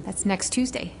Yes, 26th. that's next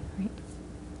Tuesday, right?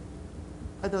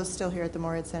 are those still here at the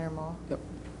Moorhead Center Mall? Yep.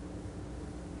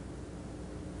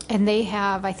 And they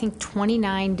have, I think,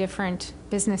 29 different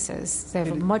businesses. They have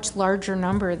a Really? much larger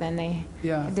number than they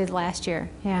Yeah. did last year.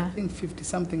 Yeah. I think 50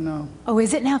 something now. Oh,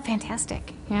 is it now?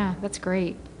 Fantastic. Yeah, that's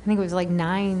great. I think it was like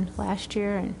 9 last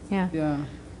year, and yeah. Yeah.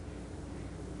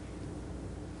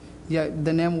 Yeah,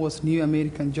 the name was New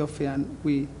American Job Fair, and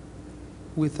we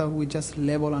thought we just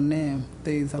label a name.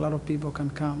 There is a lot of people can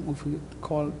come if we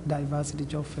call diversity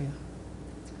job fair.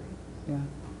 Yeah.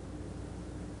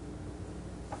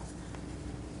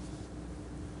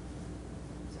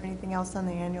 Is there anything else on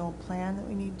the annual plan that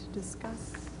we need to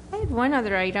discuss? I had one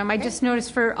other item. I just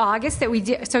noticed for August that we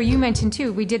did, so you mentioned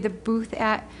too, we did the booth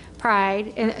at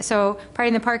Pride, and so Pride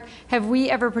in the Park. Have we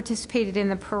ever participated in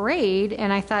the parade?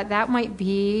 And I thought that might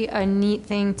be a neat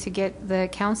thing to get the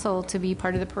council to be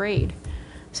part of the parade.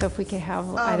 So if we could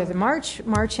have either the march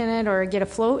in it, or get a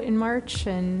float in March,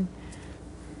 and,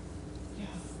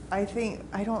 I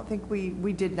don't think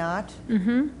we did not.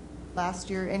 Last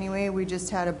year anyway, we just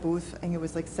had a booth, I think it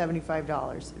was like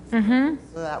 $75.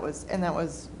 So that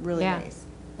was really Yeah. nice.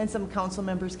 And some council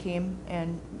members came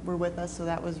and were with us, so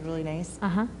that was really nice.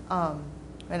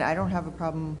 And I don't have a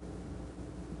problem,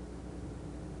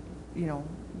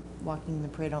 walking the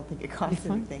parade. I don't think it costs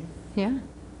fun. anything. yeah.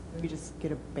 We just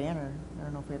get a banner. I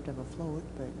don't know if we have to have a float,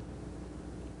 but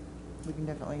we can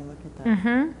definitely look at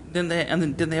that.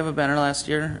 Didn't they have a banner last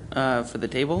year for the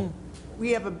table?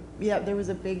 We have there was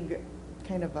a big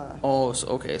kind of a. Oh, so,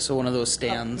 okay. So one of those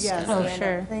stands. Yeah, Oh, stand-up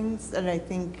sure. things, and I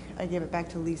think I gave it back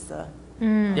to Lisa.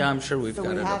 Yeah, I'm sure we've So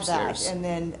got we it have upstairs. that, and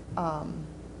then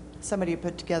somebody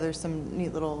put together some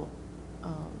neat little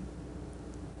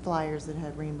flyers that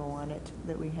had rainbow on it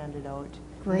that we handed out.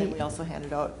 And Great. then we also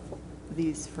handed out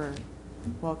these for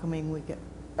welcoming week.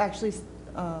 Actually,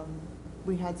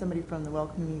 we had somebody from the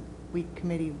welcoming week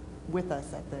committee with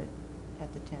us at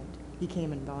the tent. He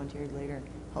came and volunteered later and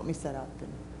helped me set up,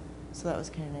 and so that was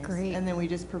kind of nice. Great. And then we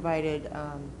just provided.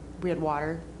 We had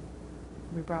water.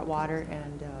 We brought water,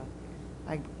 and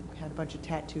I had a bunch of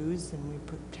tattoos, and we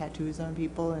put tattoos on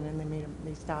people, and then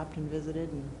they stopped and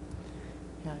visited, and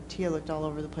yeah, Tia looked all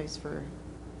over the place for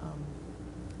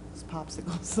those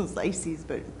popsicles, those ices,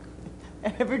 but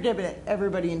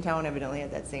everybody in town evidently had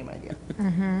that same idea.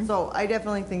 So I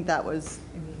definitely think that was,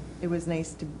 it was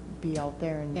nice to be out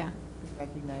there and Yeah.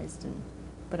 recognized,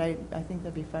 but I think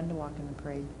that'd be fun to walk in the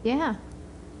parade. Yeah.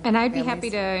 And I'd be happy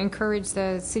Families. to encourage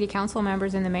the city council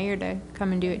members and the mayor to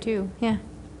come and do it too. Yeah.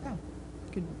 Yeah,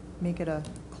 could make it a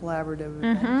collaborative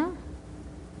event.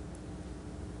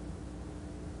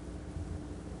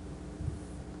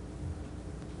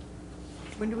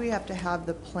 When do we have to have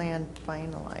the plan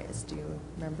finalized? Do you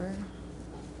remember?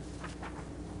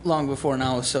 Long before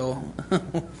now, so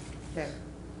Okay.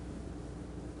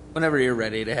 whenever you're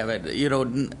ready to have it,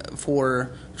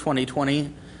 for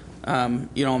 2020,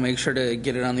 make sure to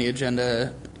get it on the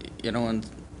agenda, in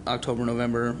October,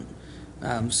 November,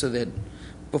 so that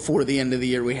before the end of the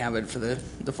year we have it for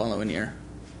the following year.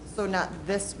 So not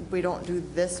this, we don't do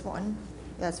this one?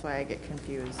 That's why I get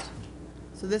confused.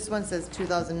 So this one says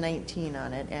 2019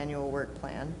 on it, annual work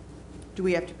plan. Do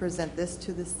we have to present this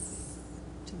to the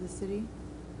city?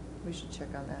 We should check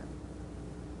on that.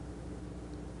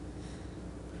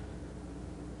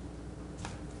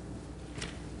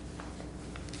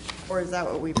 Or is that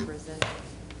what we presented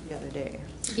the other day?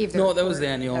 Give the No, that was the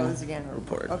report. annual That was the annual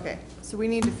report. Okay, so we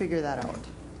need to figure that out.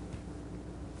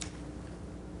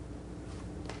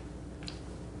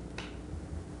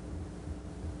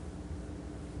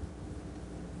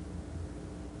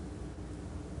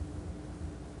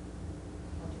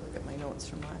 notes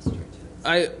from last year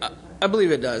too. I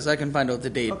believe it does. I can find out the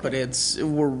date, but Okay.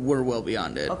 we're well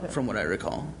beyond it Okay. from what I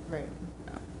recall. Right.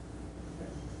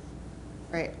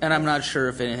 Right. And I'm not sure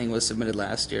if anything was submitted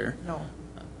last year. No.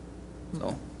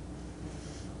 So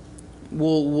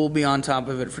we'll be on top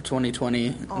of it for 2020,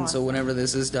 and so Awesome. whenever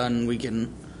this is done, we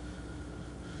can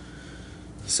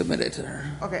submit it to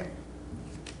her. Okay.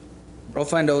 I'll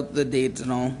find out the date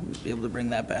and I'll be able to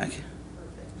bring that back.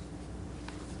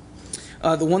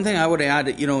 The one thing I would add,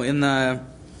 in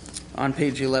on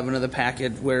page 11 of the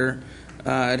packet where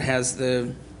it has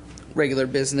the regular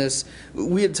business,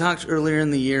 we had talked earlier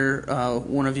in the year.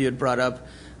 One of you had brought up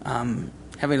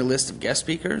having a list of guest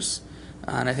speakers.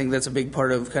 And I think that's a big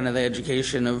part of kind of the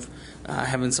education of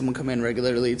having someone come in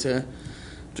regularly to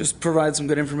just provide some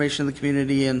good information to the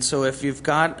community. And so if you've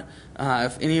got,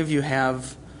 if any of you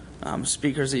have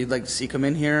speakers that you'd like to see come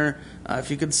in here,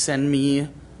 if you could send me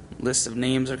lists of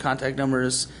names or contact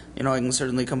numbers, I can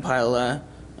certainly compile a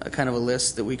kind of a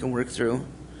list that we can work through.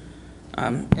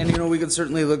 And we could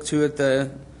certainly look to at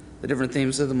the different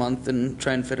themes of the month and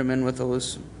try and fit them in with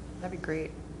those. That'd be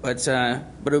great. But it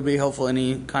would be helpful,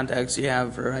 any contacts you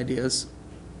have or ideas.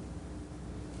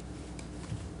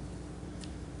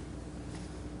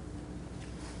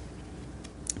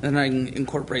 And I can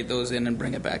incorporate those in and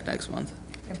bring it back next month.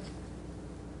 Okay.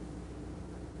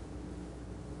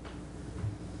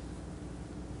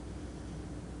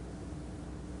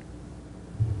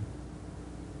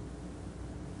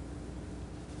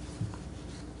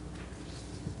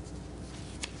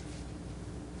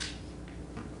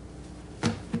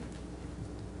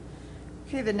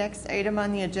 Okay, the next item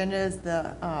on the agenda is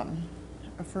the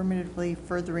affirmatively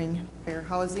furthering fair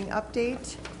housing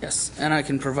update. Yes, and I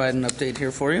can provide an update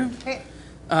here for you. Okay.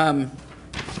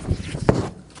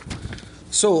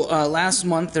 So last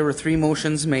month there were 3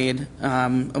 motions made. A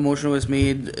motion was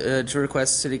made to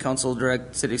request City Council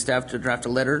direct City staff to draft a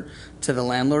letter to the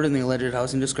landlord in the alleged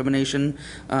housing discrimination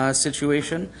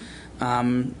situation.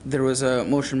 There was a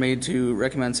motion made to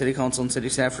recommend City Council and City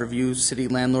staff review City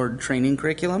landlord training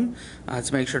curriculum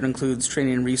to make sure it includes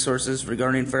training and resources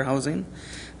regarding fair housing.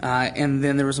 And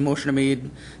then there was a motion made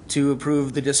to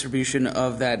approve the distribution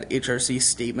of that HRC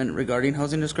statement regarding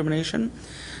housing discrimination.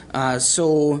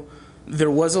 So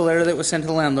there was a letter that was sent to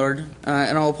the landlord,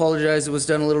 and I'll apologize, it was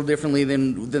done a little differently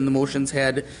than the motions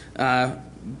had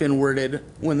been worded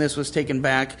when this was taken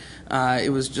back.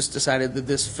 It was just decided that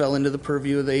this fell into the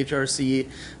purview of the HRC,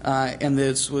 and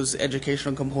this was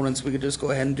educational components. We could just go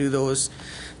ahead and do those.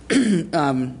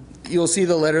 You'll see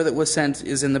the letter that was sent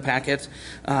is in the packet.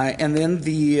 And then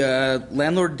the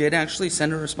landlord did actually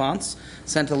send a response,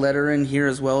 sent a letter in here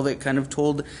as well that kind of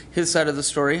told his side of the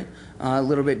story, a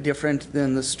little bit different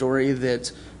than the story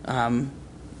that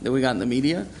we got in the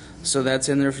media. So that's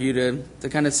in there for you to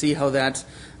kind of see how that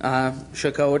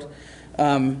shook out.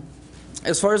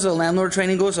 As far as the landlord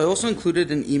training goes, I also included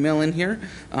an email in here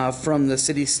from the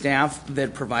city staff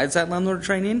that provides that landlord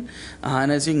training.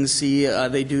 And as you can see,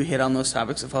 they do hit on those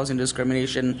topics of housing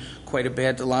discrimination quite a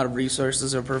bit. A lot of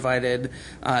resources are provided.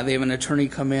 They have an attorney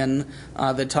come in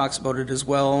that talks about it as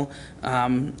well.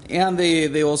 And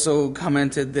they also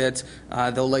commented that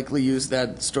they'll likely use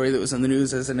that story that was in the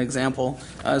news as an example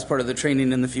as part of the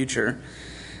training in the future.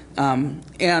 And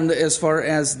as far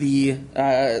as the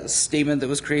statement that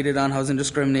was created on housing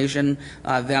discrimination,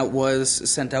 that was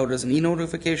sent out as an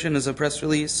e-notification, as a press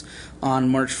release on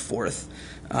March 4th.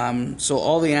 So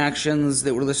all the actions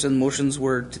that were listed in the motions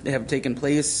have taken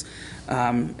place.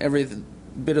 Every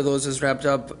bit of those is wrapped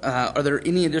up. Are there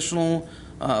any additional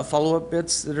follow-up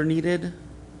bits that are needed?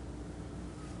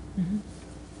 Mm-hmm.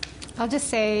 I'll just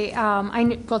say,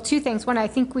 well, 2 things. One, I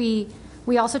think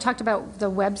we also talked about the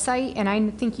website, and I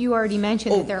think you already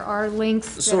mentioned that there are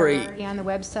links that are already on the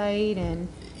website, and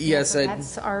yes, so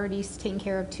that's already taken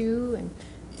care of too. And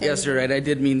yes, you're right. I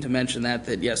did mean to mention that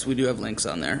yes, we do have links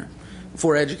on there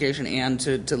for education and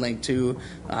to link to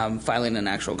filing an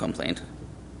actual complaint.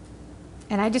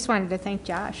 And I just wanted to thank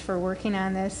Josh for working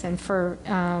on this and for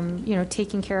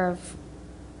taking care of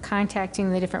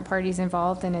contacting the different parties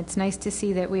involved, and it's nice to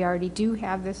see that we already do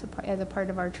have this as a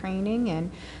part of our training and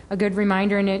a good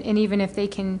reminder, and even if they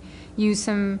can use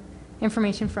some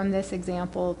information from this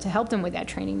example to help them with that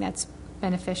training, that's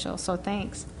beneficial. So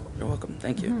thanks. You're welcome.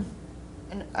 Thank you.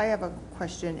 Mm-hmm. And I have a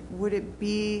question. Would it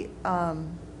be,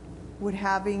 would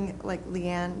having like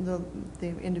Leanne,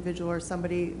 the individual or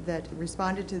somebody that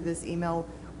responded to this email,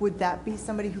 would that be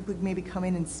somebody who could maybe come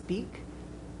in and speak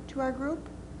to our group?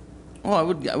 Well, I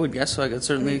would guess so. I could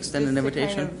certainly extend an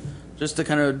invitation just to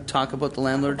kind of talk about the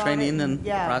landlord training and the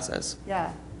process.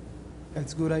 Yeah.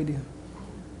 That's a good idea.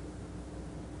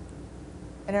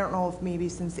 And I don't know if maybe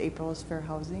since April is fair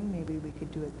housing, maybe we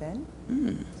could do it then?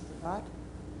 Thought?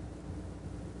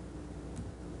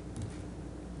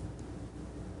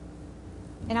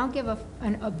 And I'll give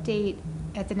an update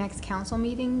at the next council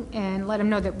meeting and let them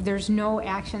know that there's no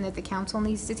action that the council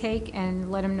needs to take,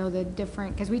 and let them know the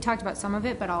different, because we talked about some of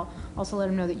it, but I'll also let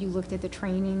them know that you looked at the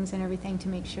trainings and everything to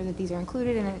make sure that these are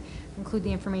included, and include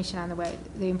the information on the web.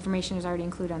 The information is already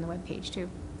included on the web page too.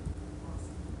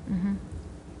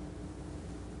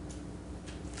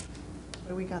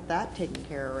 Well, we got that taken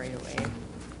care of right away.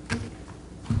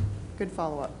 Good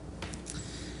follow-up.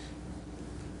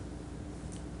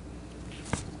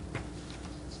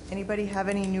 Anybody have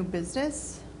any new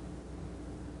business?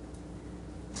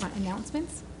 Want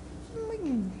announcements?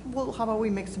 Well, how about we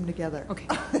mix them together? Okay.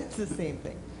 It's the same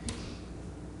thing.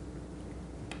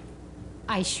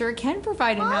 I sure can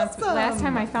provide announcements. Awesome. Last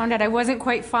time I found out I wasn't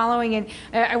quite following, and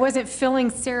I wasn't filling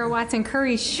Sarah Watson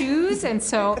Curry's shoes, and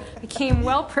so I came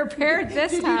well prepared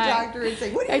this Did time. you talk to her and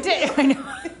say, what do you I did. I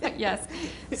know. Yes.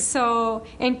 So,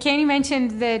 and Candy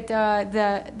mentioned that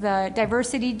the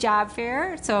diversity job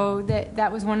fair. So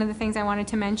that was one of the things I wanted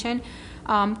to mention.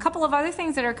 A couple of other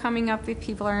things that are coming up if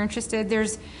people are interested.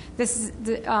 There's this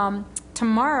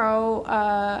tomorrow.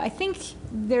 I think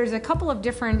there's a couple of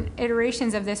different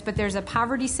iterations of this, but there's a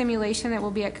poverty simulation that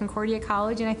will be at Concordia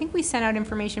College, and I think we sent out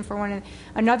information for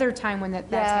another time when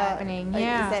that's happening.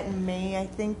 Yeah. Is that in May? I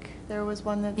think there was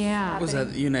one that's Yeah. happening. Was that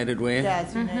United Way? Yeah,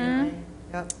 it's United Way.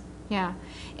 Yep. Yeah.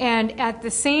 And at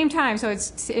the same time, so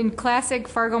it's in classic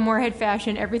Fargo Moorhead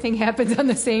fashion, everything happens on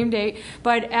the same day.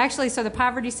 But actually, so the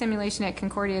poverty simulation at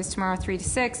Concordia is tomorrow 3 to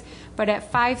 6. But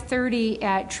at 5:30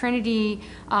 at Trinity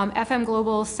FM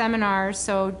Global Seminars,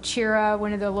 so CHIRA,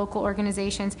 one of the local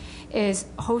organizations, is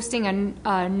hosting a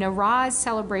Naraz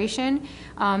celebration.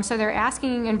 So they're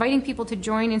inviting people to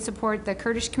join and support the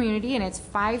Kurdish community, and it's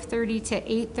 5:30 to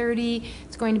 8:30.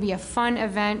 It's going to be a fun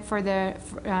event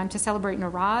to celebrate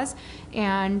Naraz.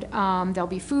 And there'll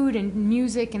be food and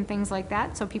music and things like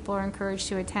that, so people are encouraged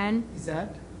to attend. Is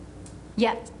that?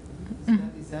 Yeah.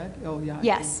 Is that? Oh, yeah. I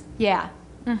Yes. Yeah.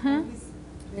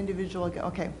 Individual,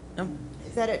 okay. Yep.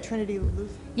 Is that at Trinity Lutheran?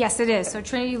 Yes, it is. So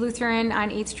Trinity Lutheran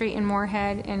on 8th Street in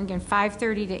Moorhead, and again,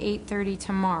 5:30 to 8:30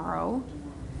 tomorrow.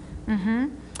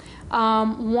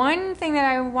 One thing that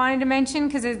I wanted to mention,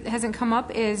 because it hasn't come up,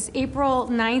 is April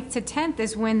 9th to 10th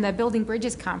is when the Building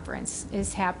Bridges Conference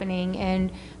is happening.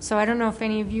 And so I don't know if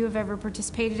any of you have ever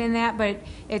participated in that, but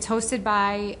it's hosted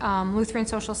by Lutheran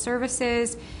Social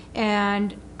Services.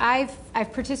 And I've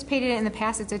participated in it in the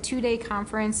past. It's a 2-day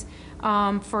conference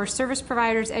for service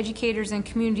providers, educators, and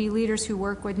community leaders who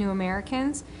work with new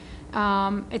Americans.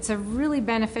 It's a really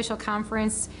beneficial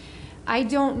conference.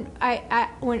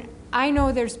 I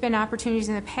know there's been opportunities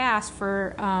in the past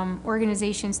for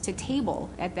organizations to table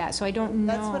at that, so I don't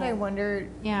know. That's what I wondered.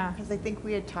 Yeah. Because I think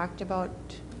we had talked about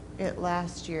it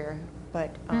last year,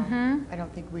 but I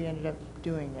don't think we ended up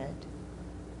doing it.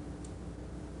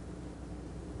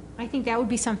 I think that would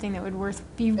be something that would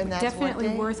be And that's what definitely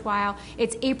day? worthwhile.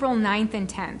 It's April 9th and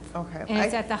 10th. Okay. And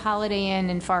it's at the Holiday Inn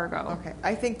in Fargo. Okay.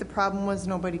 I think the problem was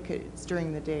nobody could, it's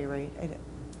during the day, right?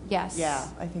 Yes. Yeah,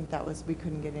 I think that was, we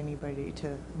couldn't get anybody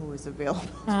who was available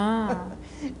Ah.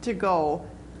 to go.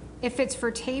 If it's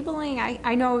for tabling,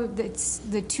 I know that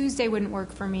the Tuesday wouldn't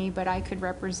work for me, but I could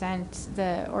represent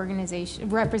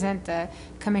the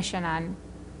commission on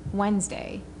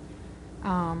Wednesday,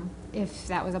 if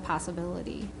that was a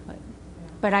possibility.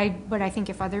 But I think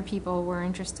if other people were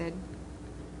interested.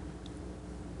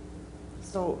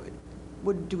 So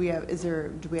do we have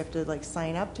to like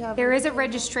sign up to have? There is a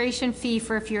registration fee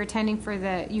for if you're attending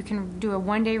you can do a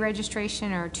 1-day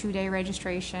registration or a 2-day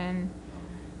registration.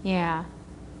 Yeah.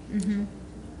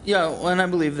 Yeah, well, and I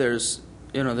believe there's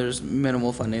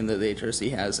minimal funding that the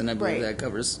HRC has, and I believe Right.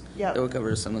 that would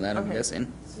cover some of that, I'm Okay.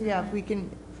 guessing. So yeah, if we can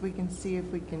see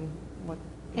if we can, what?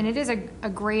 And it is a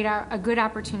good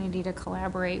opportunity to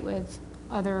collaborate with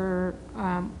other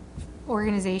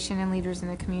organization and leaders in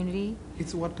the community.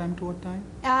 It's what time to what time?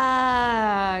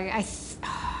 I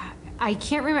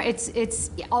can't remember. It's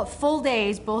full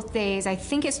days, both days. I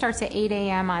think it starts at 8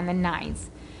 a.m. on the 9th,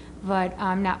 but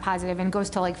I'm not positive, and goes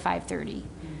till like 5:30.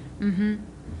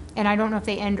 And I don't know if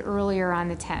they end earlier on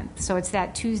the 10th. So it's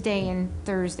that Tuesday and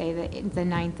Thursday, the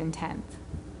 9th and 10th.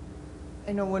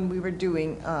 I know when we were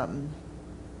doing,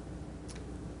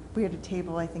 we had a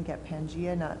table, I think, at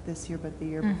Pangea, not this year, but the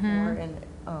year before, and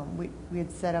we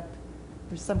had set up,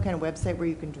 there's some kind of website where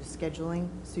you can do scheduling,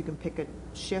 so you can pick a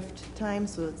shift time,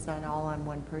 so it's not all on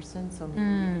one person, so maybe we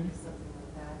can do something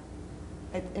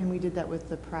like that. And we did that with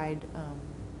the Pride,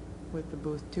 with the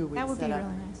booth, too. That would be really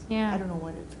nice. Yeah. I don't know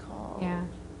what it's called. Yeah.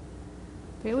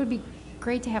 But it would be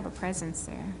great to have a presence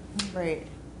there. Right.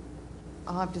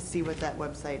 I'll have to see what that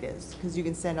website is, because you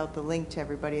can send out the link to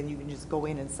everybody, and you can just go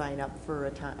in and sign up for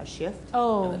a shift.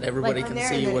 Oh, And everybody like, can there,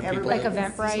 see and then what people everybody Like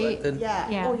have Eventbrite? selected. Yeah.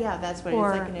 Yeah. Oh, yeah, that's what it is,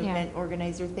 Or- like an yeah. event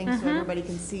organizer thing, so Mhm. everybody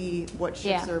can see what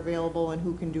shifts Yeah. are available and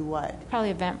who can do what.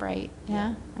 probably Eventbrite,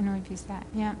 yeah? I know we've used that,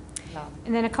 yeah. Yeah.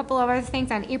 And then a couple of other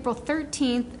things. On April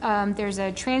 13th, there's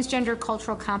a transgender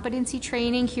cultural competency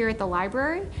training here at the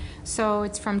library. So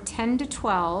it's from 10 to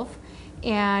 12,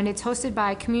 and it's hosted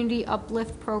by Community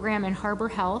Uplift Program and Harbor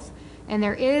Health. And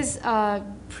there is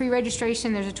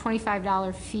pre-registration. There's a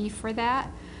 $25 fee for that,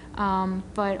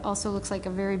 but also looks like a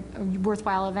very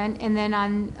worthwhile event. And then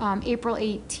on April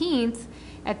 18th,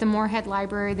 at the Moorhead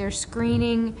Library, they're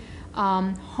screening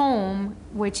Home,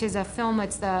 which is a film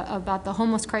about the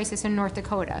homeless crisis in North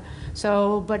Dakota.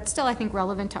 So, but still, I think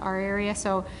relevant to our area.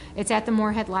 So it's at the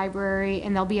Moorhead Library,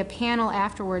 and there'll be a panel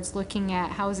afterwards looking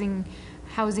at housing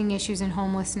issues and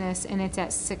homelessness, and it's at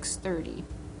 6:30.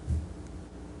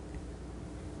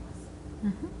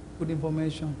 Good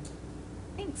information.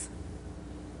 Thanks.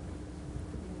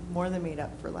 More than made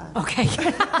up for last. Okay.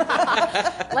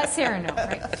 Let Sarah know,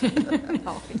 right?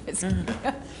 No, just kidding.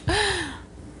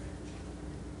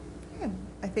 Okay,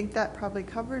 I think that probably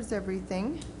covers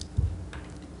everything.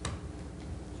 Do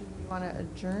you want to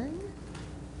adjourn?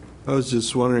 I was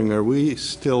just wondering, are we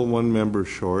still one member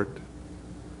short?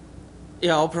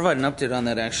 Yeah, I'll provide an update on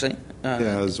that, actually.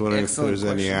 Yeah, I was wondering if Excellent there's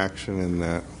any question. action in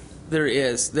that. There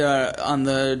is. On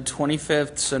the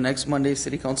 25th, so next Monday,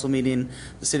 City Council meeting,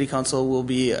 the City Council will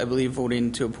be, I believe,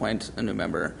 voting to appoint a new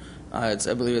member. I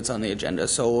believe it's on the agenda.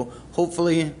 So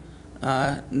hopefully,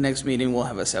 next meeting, we'll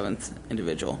have a 7th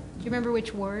individual. Do you remember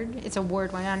which ward? It's a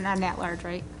ward one, not that large,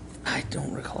 right? I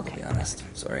don't recall, to be honest.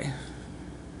 Sorry.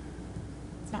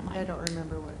 It's not I mine. don't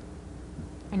remember what.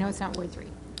 I know it's not Ward 3.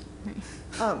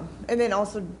 And then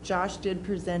also Josh did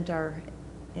present our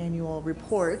annual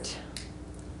report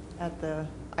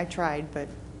I tried, but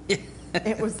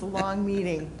it was a long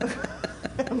meeting.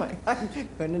 I'm like, I'm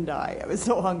gonna die. I was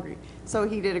so hungry. So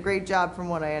he did a great job from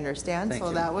what I understand, Thank so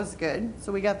you. that was good.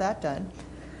 So we got that done.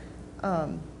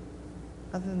 Other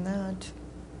than that,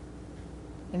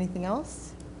 anything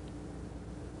else?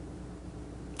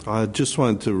 I just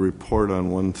wanted to report on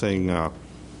one thing,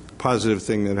 positive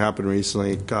thing that happened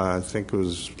recently. I think it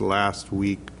was last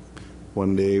week,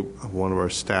 one day, one of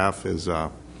our staff is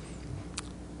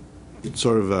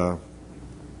sort of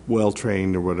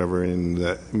well-trained or whatever in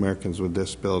the Americans with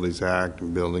Disabilities Act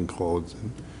and building codes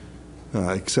and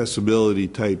accessibility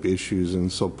type issues.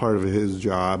 And so part of his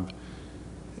job,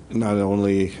 not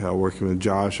only working with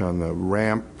Josh on the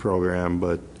RAMP program,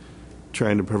 but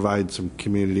trying to provide some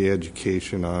community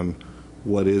education on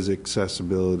what is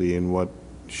accessibility and what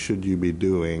should you be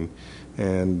doing.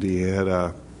 And he had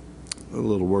a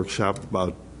little workshop,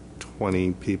 about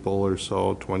 20 people or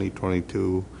so,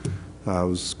 22. It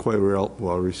was quite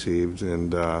well received.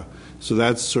 And so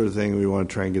that's the sort of thing we want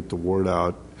to try and get the word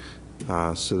out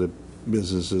so that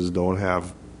businesses don't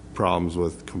have problems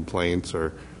with complaints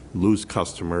or lose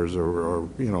customers or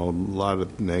a lot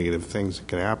of negative things that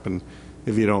can happen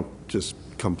if you don't just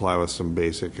comply with some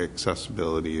basic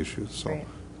accessibility issues. So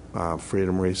Right.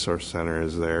 Freedom Resource Center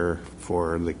is there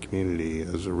for the community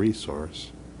as a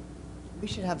resource. We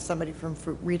should have somebody from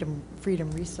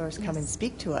Freedom Resource come and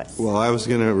speak to us. Well, I was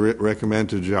going to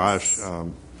recommend to Josh, I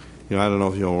don't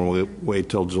know if you want to wait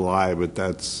till July, but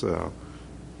that's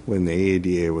when the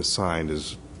ADA was signed,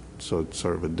 so it's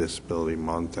sort of a disability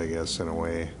month, I guess, in a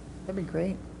way. That'd be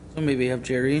great. So maybe have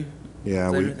Jerry, Yeah,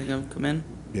 come in?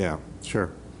 yeah,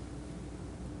 sure.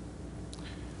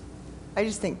 I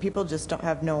just think people just don't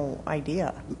have no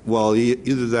idea. Well,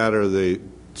 either that or they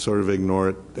sort of ignore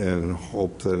it and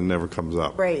hope that it never comes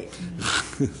up. Right.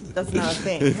 That's not a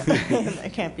thing.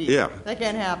 That can't be. Yeah. That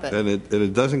can't happen. And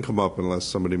it doesn't come up unless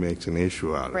somebody makes an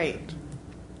issue out of it. Right.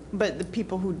 But the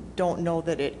people who don't know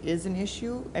that it is an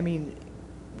issue, I mean,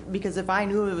 because if I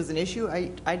knew it was an issue,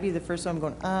 I'd be the first one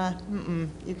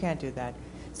going, you can't do that.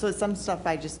 So it's some stuff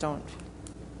I just don't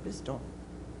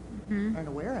aren't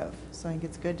aware of. So I think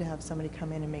it's good to have somebody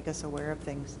come in and make us aware of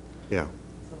things. Yeah.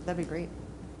 So that'd be great.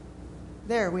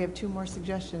 There, we have 2 more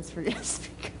suggestions for guest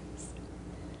speakers.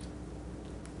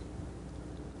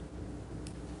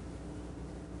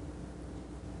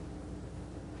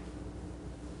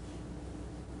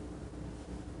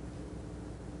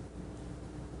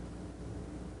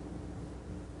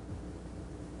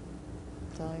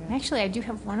 That's all I got. Actually, I do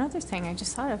have one other thing I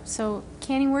just thought of. So,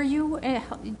 Canny, were you,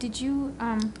 did you,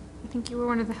 I think you were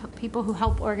one of the people who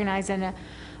helped organize an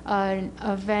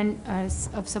event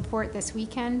of support this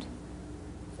weekend?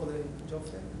 For the job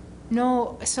fair?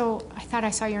 No, so I thought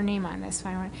I saw your name on this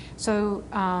one. So,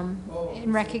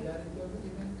 in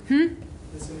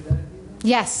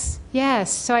Yes,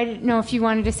 yes. So I didn't know if you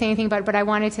wanted to say anything about it, but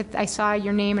I saw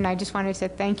your name and I just wanted to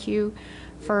thank you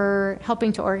for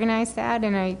helping to organize that.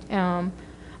 And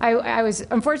I was,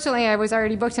 unfortunately, I was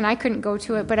already booked and I couldn't go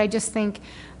to it, but I just think,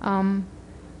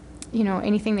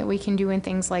 anything that we can do in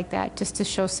things like that just to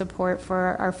show support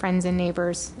for our friends and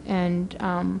neighbors. And,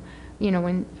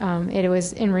 when it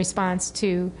was in response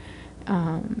to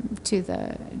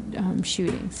the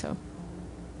shooting. So,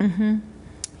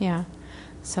 yeah.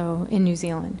 So in New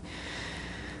Zealand.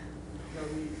 Yeah,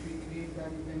 we create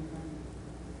that event, and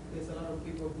there's a lot of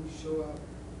people who show up,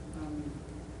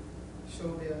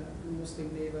 show their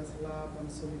Muslim neighbors love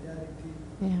and solidarity.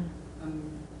 Yeah.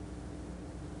 And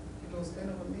it was kind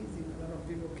of amazing. A lot of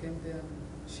people came there and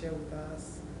shared with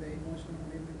us the emotion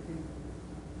and everything.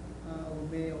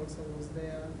 Obey also was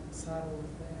there. Sarah was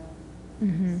there.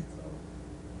 Mm-hmm. So,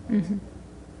 Mm-hmm.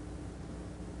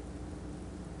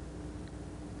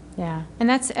 Yeah, and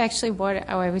that's actually what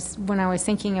when I was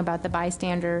thinking about the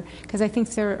bystander, because I think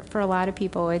for a lot of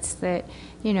people, it's that,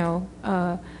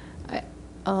 well,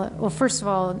 first of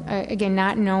all, again,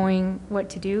 not knowing what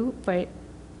to do, but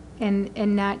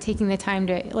and not taking the time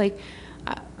to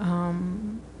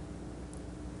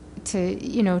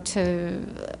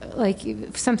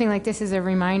something like this is a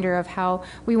reminder of how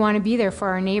we want to be there for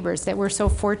our neighbors, that we're so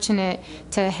fortunate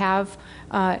to have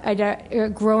a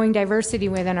growing diversity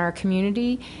within our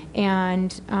community,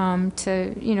 and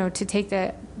to take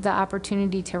the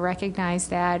opportunity to recognize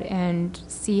that and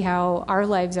see how our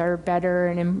lives are better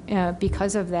and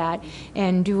because of that,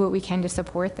 and do what we can to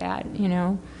support that.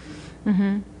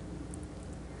 Mm-hmm.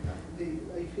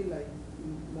 I feel like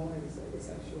Moorhead is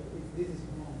actually, if this is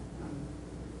wrong,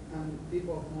 and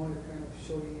people of Moorhead kind of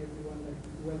showing everyone, like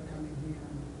welcoming here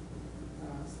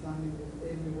and standing with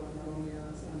everyone, not only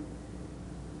us.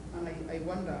 And I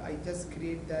wonder, I just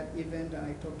create that event and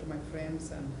I talk to my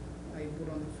friends and I put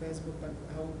on the Facebook, but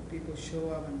how people show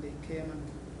up and they came and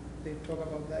they talk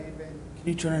about that event. Can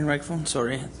you turn on your microphone?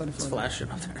 Sorry, Sorry it's for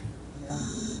flashing up there. Yeah.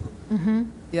 Mm-hmm.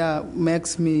 Yeah,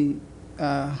 makes me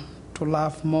to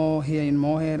laugh more here in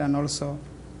Moorhead, and also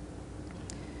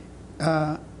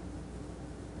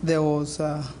there was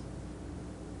a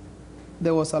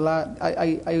lot.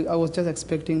 I was just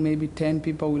expecting maybe 10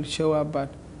 people will show up, but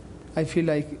I feel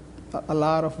like a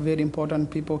lot of very important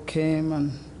people came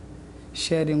and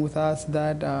sharing with us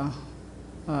that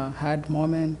hard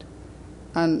moment.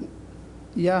 And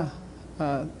yeah,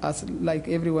 as like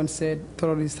everyone said,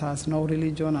 terrorist has no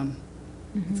religion, and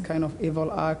it's kind of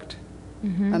evil act.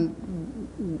 Mm-hmm. And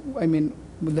I mean,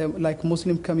 like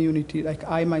Muslim community, like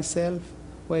I myself,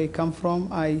 where I come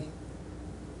from, I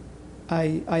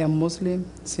am Muslim.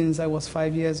 Since I was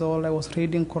 5 years old, I was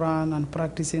reading Quran and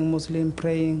practicing Muslim,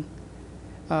 praying.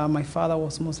 My father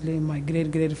was Muslim, my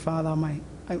great-grandfather, my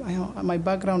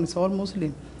background is all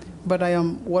Muslim. But I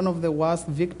am one of the worst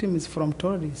victims from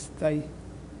terrorists.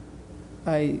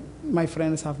 My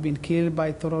friends have been killed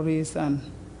by terrorists, and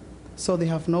so they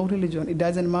have no religion. It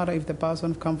doesn't matter if the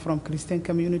person comes from Christian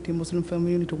community, Muslim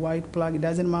community, white flag, it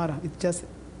doesn't matter. It's just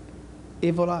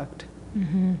evil act.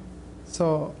 Mm-hmm.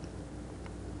 So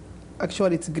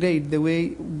actually it's great the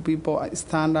way people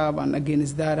stand up and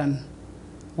against that, and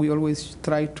we always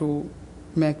try to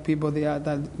make people there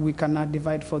that we cannot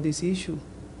divide for this issue.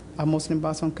 A Muslim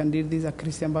person can do this, a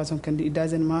Christian person can do it. It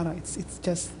doesn't matter. It's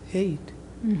just hate.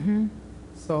 Mm-hmm.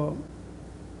 So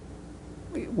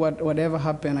whatever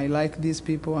happened, I like these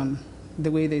people, and the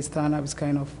way they stand up is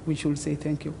kind of, we should say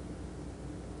thank you.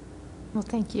 Well,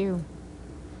 thank you.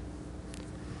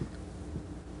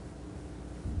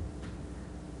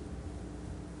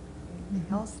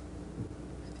 Anything else?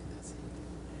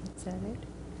 Is that it?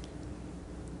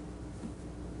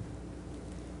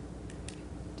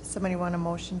 Does somebody want a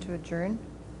motion to adjourn?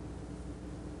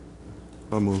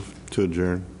 I'll move to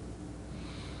adjourn.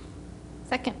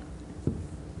 Second.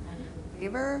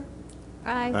 Favor?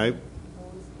 Aye. Aye.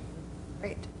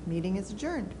 Great. Meeting is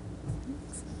adjourned.